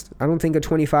be honest. I don't think a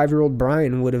 25-year-old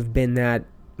Brian would have been that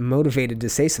motivated to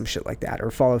say some shit like that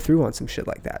or follow through on some shit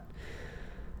like that.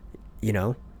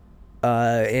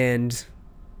 And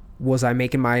was I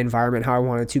making my environment how I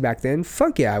wanted to back then?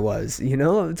 Fuck yeah, I was.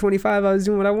 At 25, I was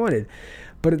doing what I wanted.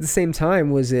 But at the same time,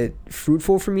 was it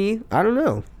fruitful for me? I don't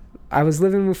know. I was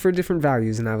living for different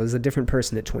values, and I was a different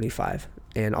person at 25.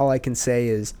 And all I can say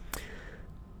is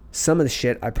some of the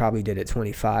shit I probably did at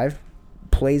 25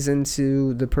 plays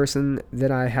into the person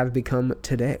that I have become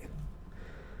today.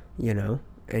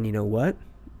 And you know what?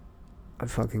 I'm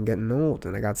fucking getting old,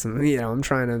 and I got some, I'm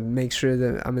trying to make sure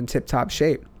that I'm in tip-top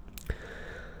shape.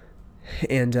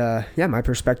 And, my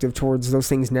perspective towards those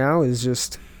things now is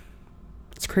just,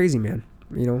 it's crazy, man.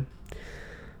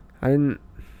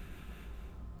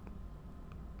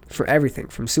 For everything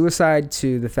from suicide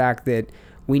to the fact that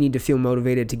we need to feel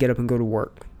motivated to get up and go to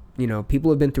work.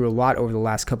 People have been through a lot over the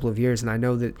last couple of years, and I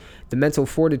know that the mental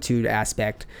fortitude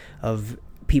aspect of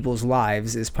people's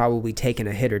lives is probably taking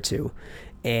a hit or two.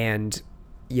 And,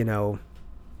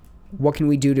 what can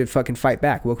we do to fucking fight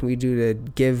back? What can we do to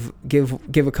give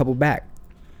a couple back?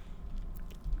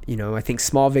 I think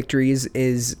small victories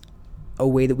is a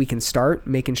way that we can start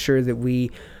making sure that we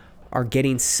are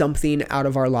getting something out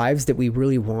of our lives that we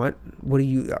really want.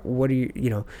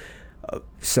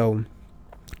 So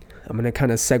I'm going to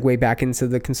kind of segue back into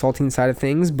the consulting side of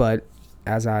things, but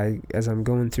as I'm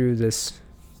going through this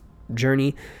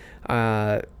journey,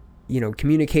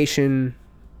 communication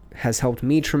has helped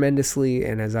me tremendously.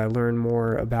 And as I learn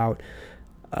more about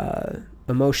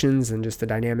emotions and just the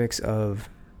dynamics of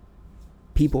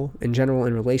people in general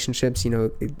in relationships,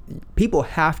 people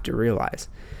have to realize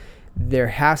there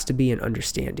has to be an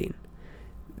understanding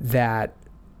that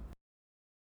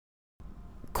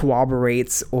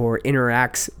corroborates or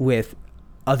interacts with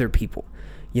other people,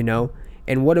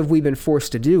 and what have we been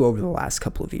forced to do over the last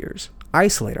couple of years?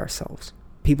 Isolate ourselves.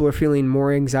 People are feeling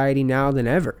more anxiety now than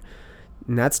ever,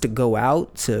 and that's to go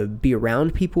out, to be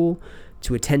around people,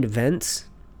 to attend events,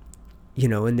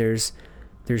 and there's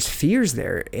fears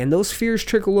there, and those fears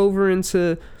trickle over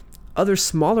into other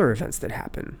smaller events that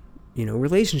happen,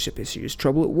 relationship issues,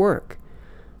 trouble at work,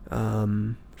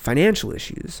 financial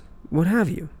issues, what have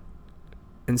you.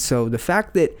 And so the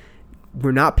fact that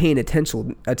we're not paying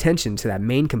attention to that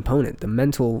main component, the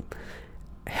mental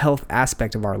health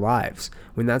aspect of our lives,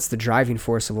 when that's the driving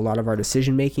force of a lot of our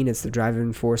decision making, it's the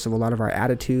driving force of a lot of our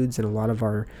attitudes and a lot of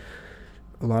our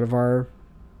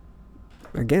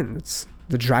again, it's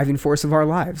the driving force of our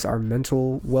lives, our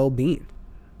mental well-being.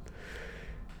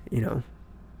 If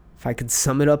I could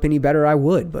sum it up any better, I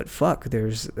would, but fuck,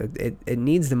 it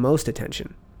needs the most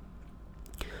attention.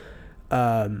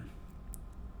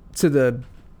 To the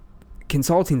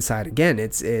consulting side, again,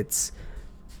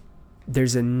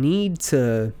 there's a need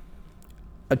to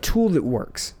a tool that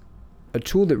works, a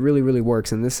tool that really, really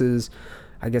works. And this is,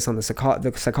 I guess, on the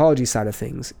psychology side of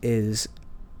things is,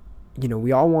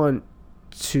 we all, when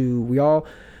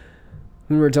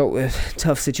we're dealt with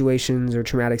tough situations or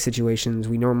traumatic situations,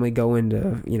 we normally go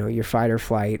into, your fight or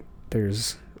flight.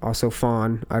 There's also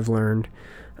fawn, I've learned,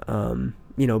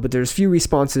 but there's few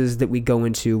responses that we go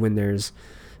into when there's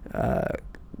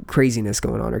craziness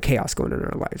going on or chaos going on in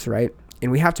our lives, right?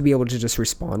 And we have to be able to just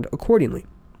respond accordingly.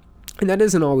 And that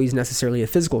isn't always necessarily a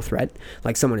physical threat,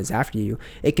 like someone is after you.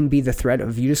 It can be the threat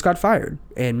of you just got fired,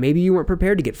 and maybe you weren't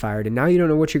prepared to get fired, and now you don't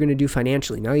know what you're going to do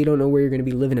financially. Now you don't know where you're going to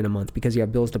be living in a month because you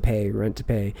have bills to pay, rent to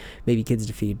pay, maybe kids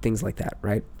to feed, things like that,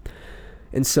 right?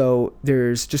 And so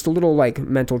there's just a little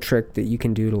mental trick that you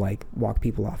can do to walk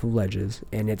people off of ledges,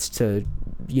 and it's to,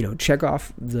 check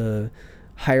off the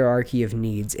hierarchy of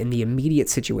needs in the immediate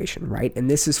situation, right? And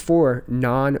this is for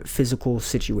non-physical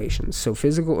situations. So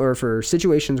physical, or for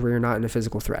situations where you're not in a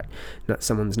physical threat,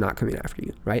 someone's not coming after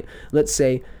you, right? Let's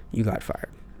say you got fired,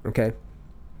 okay?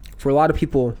 For a lot of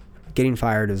people, getting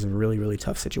fired is a really, really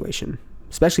tough situation,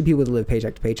 especially people that live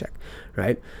paycheck to paycheck,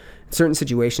 right? In certain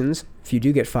situations, if you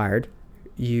do get fired,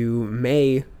 you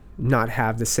may not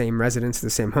have the same residence, the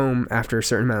same home after a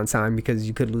certain amount of time, because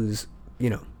you could lose,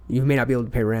 you may not be able to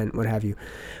pay rent, what have you.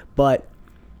 But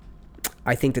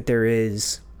I think that there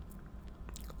is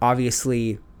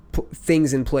obviously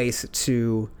things in place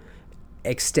to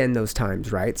extend those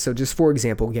times, right? So just for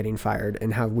example, getting fired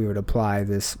and how we would apply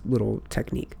this little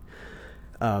technique.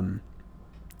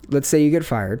 Let's say you get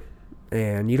fired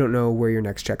and you don't know where your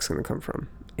next check's going to come from,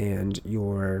 and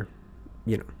you're,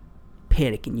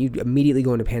 panicking. You immediately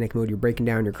go into panic mode. You're breaking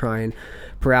down, you're crying,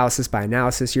 paralysis by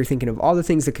analysis. You're thinking of all the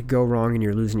things that could go wrong, and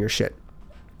you're losing your shit.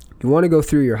 You want to go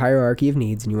through your hierarchy of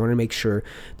needs, and you want to make sure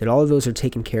that all of those are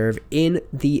taken care of in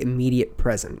the immediate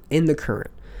present, in the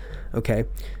current. Okay?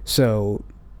 So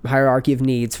hierarchy of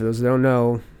needs, for those that don't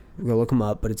know, go look them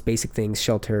up, but it's basic things,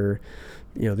 shelter.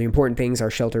 The important things are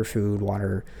shelter, food,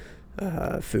 water,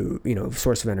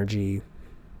 source of energy,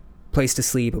 place to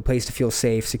sleep, a place to feel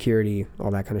safe, security,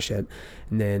 all that kind of shit.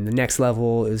 And then the next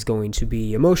level is going to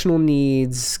be emotional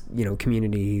needs,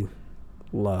 community,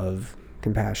 love,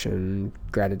 compassion,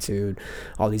 gratitude,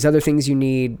 all these other things you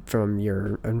need from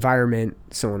your environment,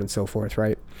 so on and so forth,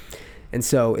 right? And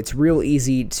so it's real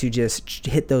easy to just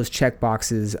hit those check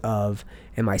boxes of,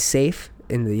 am I safe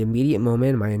in the immediate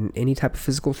moment? Am I in any type of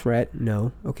physical threat?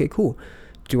 No. Okay, cool.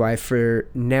 Do I, for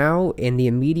now, in the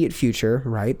immediate future,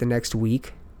 right, the next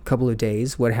week, couple of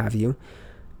days, what have you,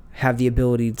 have the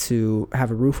ability to have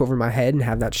a roof over my head and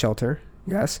have that shelter?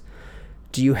 Yes.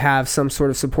 Do you have some sort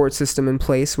of support system in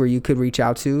place where you could reach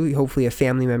out to, hopefully a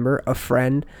family member, a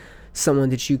friend,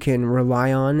 someone that you can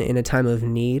rely on in a time of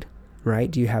need, right?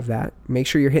 Do you have that? Make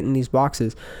sure you're hitting these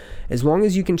boxes. As long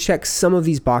as you can check some of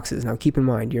these boxes. Now keep in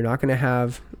mind, you're not going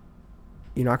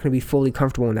to be fully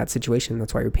comfortable in that situation.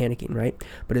 That's why you're panicking, right?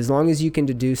 But as long as you can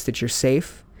deduce that you're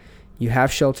safe, you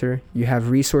have shelter, you have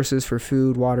resources for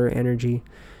food, water, energy,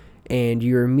 and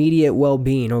your immediate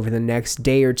well-being over the next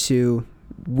day or two,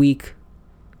 week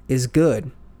is good,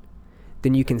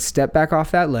 then you can step back off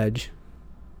that ledge.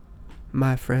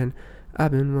 My friend,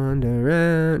 I've been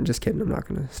wondering. Just kidding, I'm not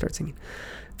going to start singing.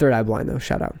 Third Eye Blind, though,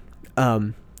 shout out.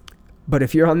 But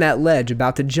if you're on that ledge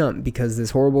about to jump because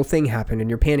this horrible thing happened and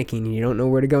you're panicking and you don't know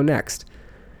where to go next,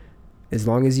 as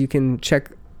long as you can check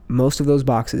most of those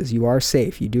boxes, you are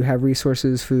safe. You do have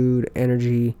resources, food,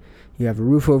 energy. You have a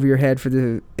roof over your head for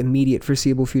the immediate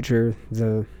foreseeable future.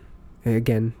 The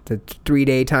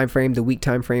 3-day time frame, the week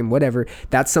time frame, whatever.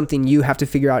 That's something you have to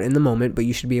figure out in the moment, but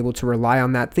you should be able to rely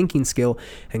on that thinking skill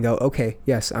and go, okay,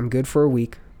 yes, I'm good for a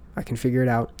week. I can figure it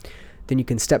out. Then you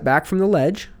can step back from the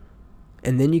ledge,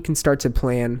 and then you can start to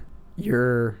plan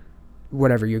your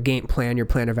game plan, your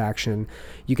plan of action.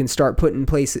 You can start putting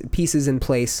pieces in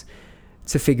place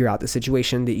to figure out the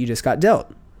situation that you just got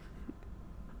dealt.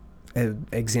 An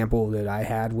example that I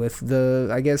had with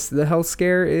the health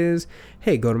scare is,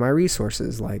 hey, go to my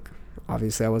resources. Like,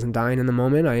 obviously I wasn't dying in the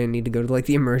moment. I didn't need to go to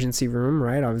the emergency room,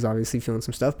 right? I was obviously feeling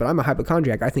some stuff, but I'm a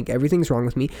hypochondriac. I think everything's wrong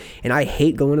with me, and I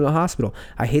hate going to the hospital.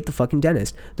 I hate the fucking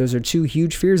dentist. Those are two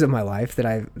huge fears of my life that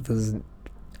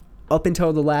up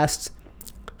until the last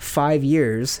 5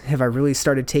 years, have I really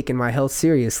started taking my health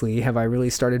seriously? Have I really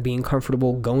started being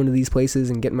comfortable going to these places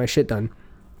and getting my shit done?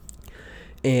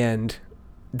 And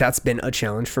that's been a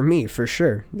challenge for me, for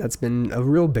sure. That's been a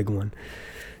real big one.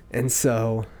 And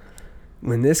so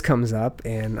when this comes up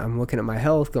and I'm looking at my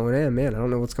health going, hey, man, I don't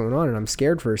know what's going on, and I'm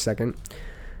scared for a second,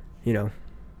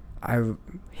 I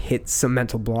hit some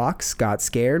mental blocks, got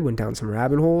scared, went down some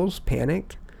rabbit holes,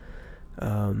 panicked,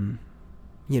 and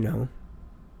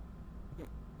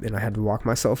I had to walk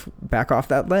myself back off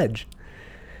that ledge.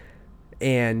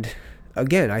 And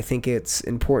again, I think it's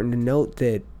important to note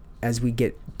that as we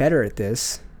get better at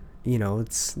this,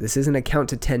 this isn't a count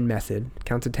to 10 method.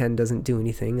 Count to 10 doesn't do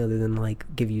anything other than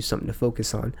give you something to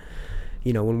focus on.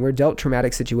 When we're dealt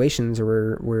traumatic situations,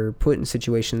 or we're put in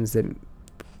situations that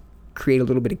create a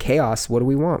little bit of chaos, what do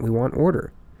we want? We want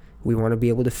order. We want to be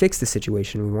able to fix the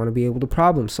situation. We want to be able to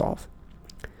problem solve.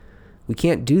 We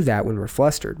can't do that when we're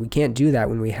flustered. We can't do that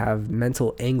when we have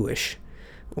mental anguish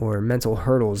or mental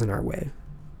hurdles in our way.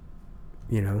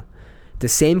 The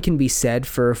same can be said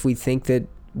for if we think that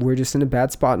we're just in a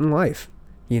bad spot in life.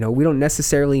 We don't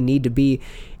necessarily need to be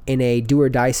in a do or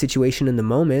die situation in the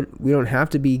moment. We don't have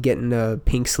to be getting a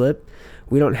pink slip.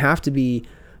 We don't have to be,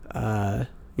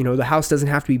 The house doesn't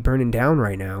have to be burning down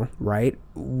right now, right?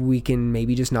 We can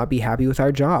maybe just not be happy with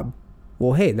our job.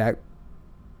 Well, hey, that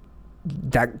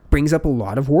brings up a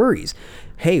lot of worries.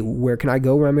 Hey, where can I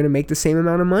go where I'm going to make the same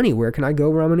amount of money? Where can I go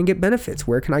where I'm going to get benefits?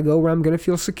 Where can I go where I'm going to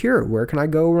feel secure? Where can I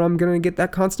go where I'm going to get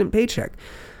that constant paycheck?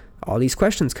 All these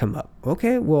questions come up.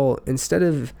 Okay, well, instead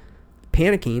of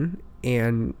panicking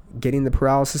and getting the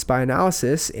paralysis by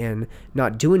analysis and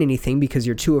not doing anything because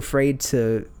you're too afraid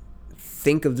to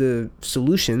think of the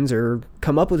solutions or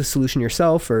come up with a solution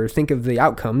yourself or think of the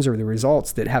outcomes or the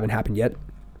results that haven't happened yet,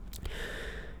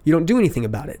 you don't do anything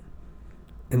about it.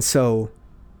 And so,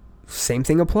 same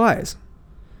thing applies.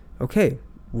 Okay,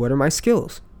 what are my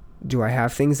skills? Do I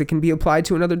have things that can be applied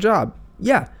to another job?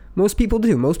 Yeah, most people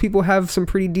do. Most people have some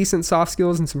pretty decent soft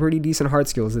skills and some pretty decent hard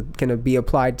skills that can be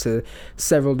applied to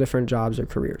several different jobs or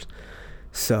careers.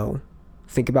 So,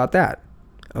 think about that.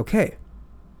 Okay,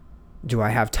 do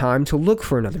I have time to look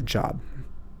for another job?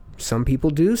 Some people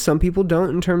do, some people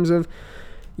don't in terms of,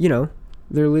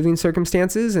 their living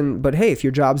circumstances. But hey, if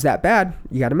your job's that bad,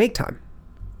 you got to make time.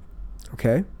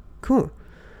 Okay, cool.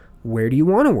 Where do you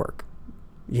want to work?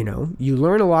 You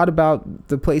learn a lot about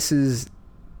the places,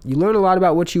 you learn a lot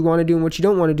about what you want to do and what you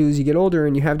don't want to do as you get older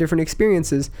and you have different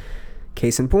experiences.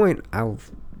 Case in point, I'll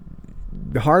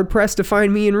be hard pressed to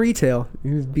find me in retail.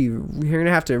 You're going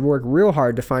to have to work real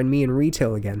hard to find me in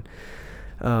retail again.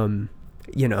 Or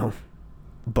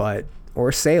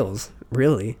sales,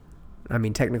 really. I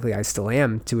mean, technically I still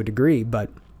am to a degree, but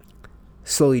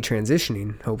slowly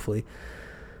transitioning, hopefully.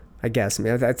 I guess. I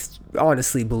mean, I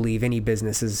honestly believe any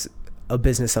business is a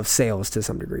business of sales to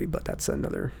some degree, but it's a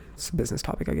business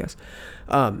topic, I guess.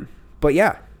 But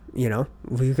yeah,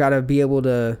 we've got to be able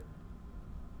to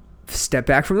step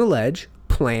back from the ledge,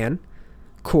 plan,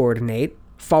 coordinate,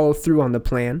 follow through on the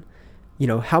plan.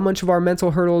 How much of our mental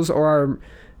hurdles or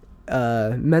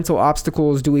our mental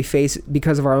obstacles do we face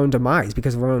because of our own demise,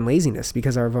 because of our own laziness,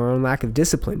 because of our own lack of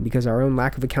discipline, because of our own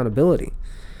lack of accountability?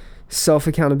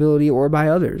 Self-accountability or by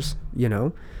others,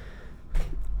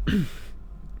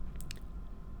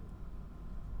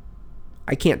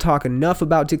 I can't talk enough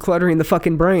about decluttering the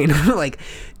fucking brain. Like,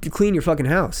 to clean your fucking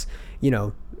house.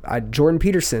 Jordan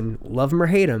Peterson, love him or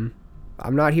hate him,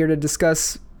 I'm not here to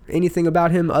discuss anything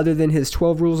about him other than his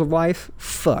 12 rules of life.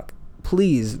 Fuck.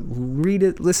 Please read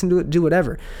it, listen to it, do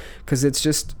whatever. Because it's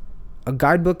just a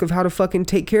guidebook of how to fucking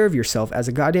take care of yourself as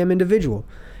a goddamn individual.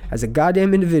 As a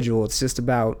goddamn individual, it's just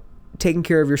about taking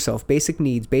care of yourself, basic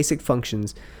needs, basic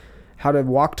functions, how to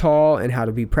walk tall and how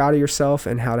to be proud of yourself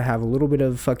and how to have a little bit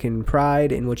of fucking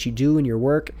pride in what you do in your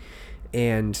work.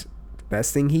 And the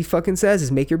best thing he fucking says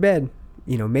is make your bed,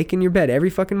 making your bed every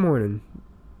fucking morning,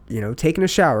 taking a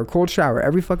shower, cold shower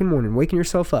every fucking morning, waking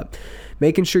yourself up,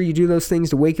 making sure you do those things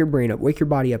to wake your brain up, wake your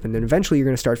body up. And then eventually you're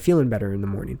going to start feeling better in the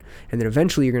morning. And then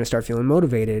eventually you're going to start feeling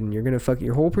motivated and you're going to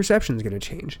your whole perception's going to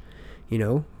change.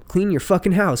 Clean your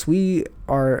fucking house. We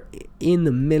are in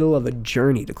the middle of a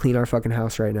journey to clean our fucking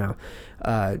house right now.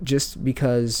 Just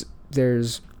because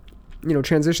there's,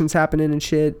 transitions happening and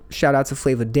shit. Shout out to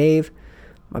Flava Dave,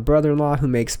 my brother-in-law, who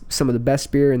makes some of the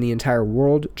best beer in the entire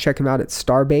world. Check him out at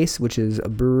Starbase, which is a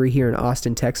brewery here in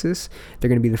Austin, Texas. They're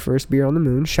going to be the first beer on the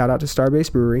moon. Shout out to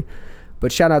Starbase Brewery.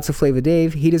 But shout out to Flava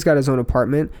Dave. He just got his own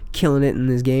apartment, killing it in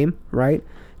this game, right?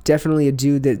 Definitely a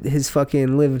dude that has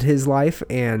fucking lived his life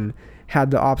and had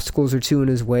the obstacles or two in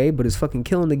his way, but is fucking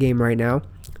killing the game right now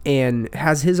and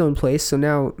has his own place. So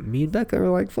now me and Becca are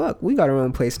like, fuck, we got our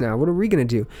own place now. What are we going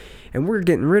to do? And we're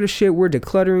getting rid of shit. We're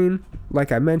decluttering.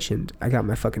 Like I mentioned, I got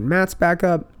my fucking mats back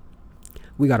up.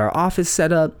 We got our office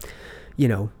set up.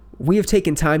 We have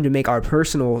taken time to make our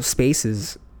personal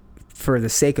spaces for the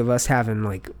sake of us having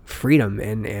like freedom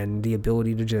and the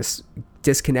ability to just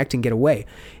disconnect and get away.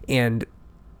 And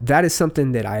that is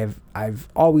something that I've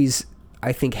always,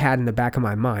 I think, had in the back of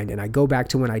my mind. And I go back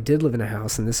to when I did live in a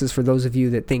house, and this is for those of you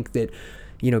that think that,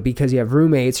 because you have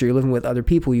roommates or you're living with other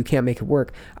people, you can't make it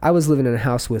work. I was living in a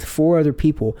house with 4 other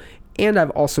people, and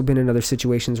I've also been in other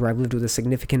situations where I've lived with a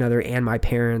significant other and my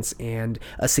parents and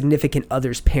a significant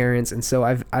other's parents. And so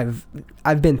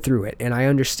I've been through it, and I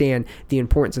understand the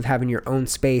importance of having your own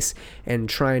space and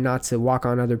trying not to walk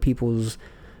on other people's,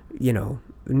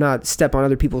 not step on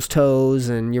other people's toes,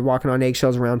 and you're walking on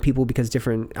eggshells around people because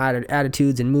different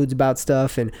attitudes and moods about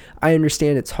stuff. And I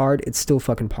understand it's hard. It's still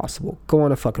fucking possible. Go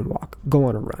on a fucking walk. Go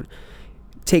on a run.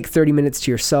 Take 30 minutes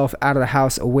to yourself, out of the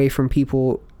house, away from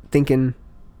people, thinking,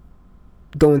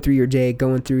 going through your day,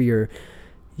 going through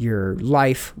your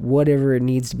life, whatever it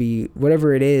needs to be,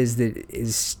 whatever it is that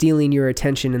is stealing your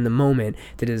attention in the moment,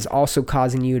 that is also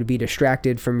causing you to be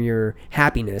distracted from your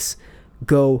happiness.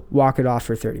 Go walk it off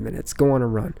for 30 minutes. Go on a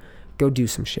run. Go do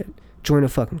some shit. Join a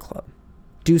fucking club.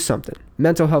 Do something.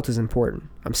 Mental health is important.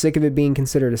 I'm sick of it being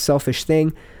considered a selfish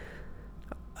thing.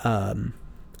 I'm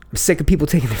sick of people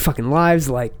taking their fucking lives.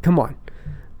 Like, come on.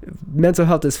 Mental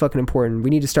health is fucking important. We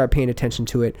need to start paying attention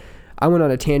to it. I went on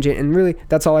a tangent, and really,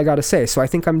 that's all I got to say. So I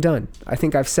think I'm done. I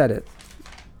think I've said it.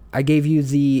 I gave you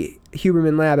the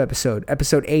Huberman Lab episode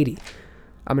 80.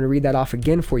 I'm going to read that off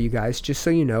again for you guys, just so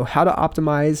you know how to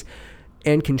optimize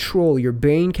and control your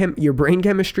brain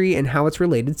chemistry and how it's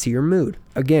related to your mood.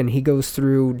 Again, he goes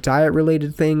through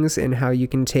diet-related things and how you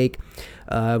can take,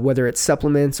 whether it's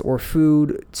supplements or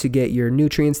food, to get your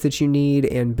nutrients that you need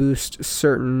and boost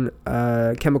certain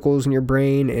chemicals in your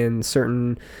brain and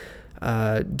certain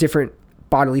different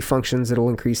bodily functions that'll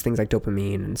increase things like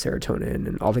dopamine and serotonin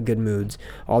and all the good moods,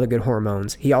 all the good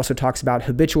hormones. He also talks about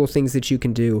habitual things that you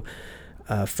can do.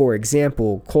 For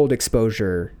example, cold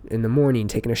exposure in the morning,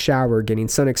 taking a shower, getting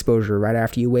sun exposure right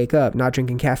after you wake up, not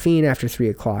drinking caffeine after 3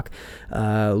 o'clock,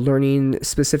 learning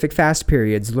specific fast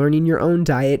periods, learning your own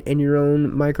diet and your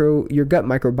gut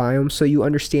microbiome so you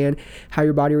understand how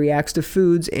your body reacts to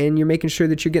foods and you're making sure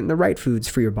that you're getting the right foods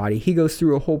for your body. He goes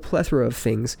through a whole plethora of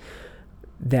things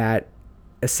that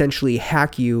essentially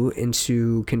hack you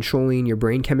into controlling your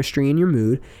brain chemistry and your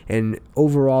mood and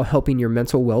overall helping your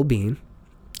mental well-being.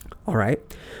 All right.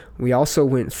 We also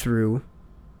went through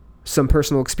some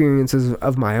personal experiences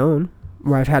of my own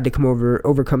where I've had to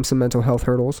overcome some mental health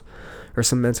hurdles or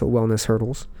some mental wellness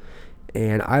hurdles.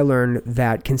 And I learned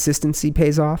that consistency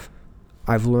pays off.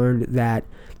 I've learned that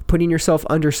putting yourself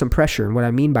under some pressure, and what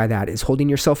I mean by that is holding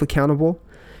yourself accountable,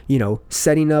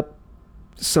 setting up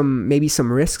maybe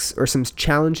some risks or some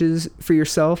challenges for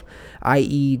yourself,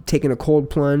 i.e. taking a cold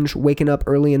plunge, waking up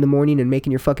early in the morning and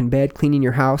making your fucking bed, cleaning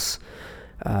your house,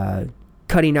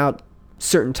 cutting out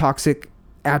certain toxic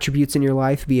attributes in your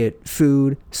life, be it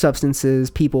food, substances,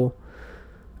 people.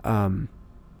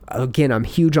 Again, I'm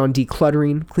huge on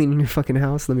decluttering, cleaning your fucking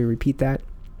house. Let me repeat that.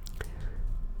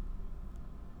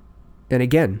 And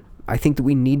again, I think that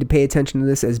we need to pay attention to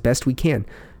this as best we can.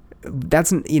 We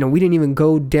didn't even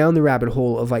go down the rabbit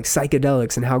hole of like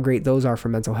psychedelics and how great those are for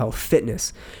mental health,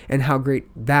 fitness, and how great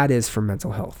that is for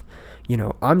mental health.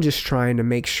 I'm just trying to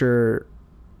make sure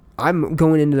I'm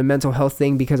going into the mental health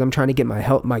thing because I'm trying to get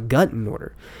my gut in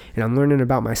order, and I'm learning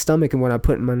about my stomach and what I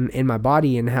put in my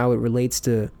body and how it relates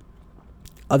to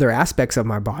other aspects of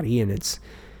my body, and it's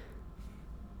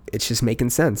just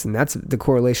making sense. And that's the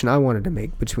correlation I wanted to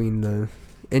make between the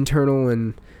internal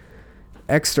and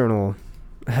external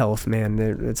health, man.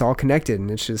 It's all connected, and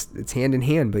it's hand in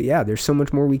hand. But yeah, there's so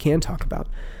much more we can talk about.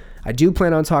 I do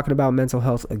plan on talking about mental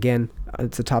health again.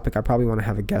 It's a topic I probably want to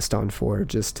have a guest on for,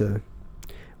 just to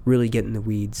really get in the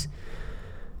weeds.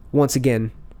 Once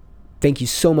again, thank you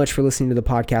so much for listening to the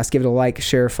podcast. Give it a like,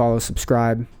 share, follow,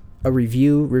 subscribe, a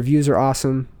review. Reviews are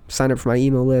awesome. Sign up for my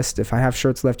email list. If I have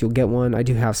shirts left, you'll get one. I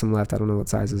do have some left. I don't know what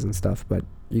sizes and stuff, but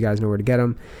you guys know where to get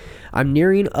them. I'm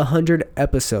nearing 100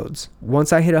 episodes.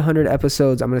 Once I hit 100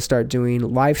 episodes, I'm going to start doing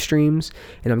live streams,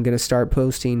 and I'm going to start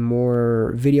posting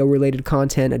more video-related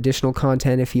content, additional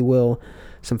content, if you will,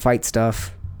 some fight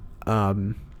stuff.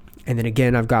 And then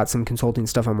again, I've got some consulting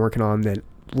stuff I'm working on that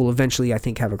will eventually, I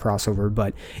think, have a crossover.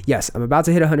 But yes, I'm about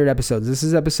to hit 100 episodes. This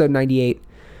is episode 98.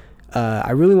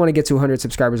 I really want to get to 100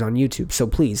 subscribers on YouTube. So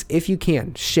please, if you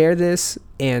can, share this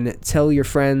and tell your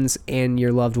friends and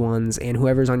your loved ones and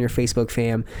whoever's on your Facebook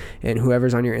fam and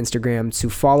whoever's on your Instagram to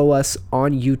follow us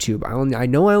on YouTube. I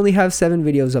know I only have 7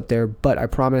 videos up there, but I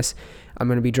promise I'm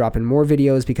going to be dropping more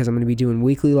videos because I'm going to be doing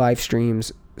weekly live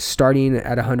streams starting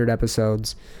at 100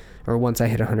 episodes, or once I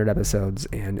hit 100 episodes,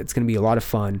 and it's going to be a lot of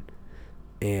fun.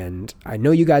 And I know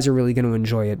you guys are really going to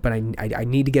enjoy it, but I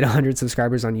need to get 100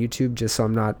 subscribers on YouTube just so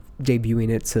I'm not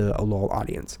debuting it to a LOL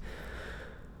audience.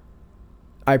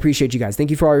 I appreciate you guys.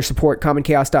 Thank you for all your support.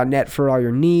 CommonChaos.net for all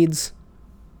your needs.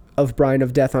 Of Brian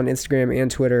of Death on Instagram and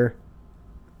Twitter.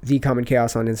 The Common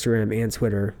Chaos on Instagram and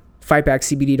Twitter.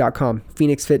 FightbackCBD.com.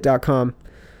 PhoenixFit.com.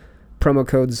 Promo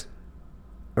codes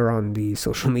are on the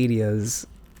social medias.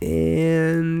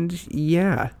 And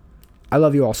yeah, I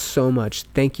love you all so much.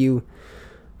 Thank you.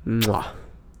 Mwah.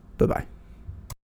 Bye-bye.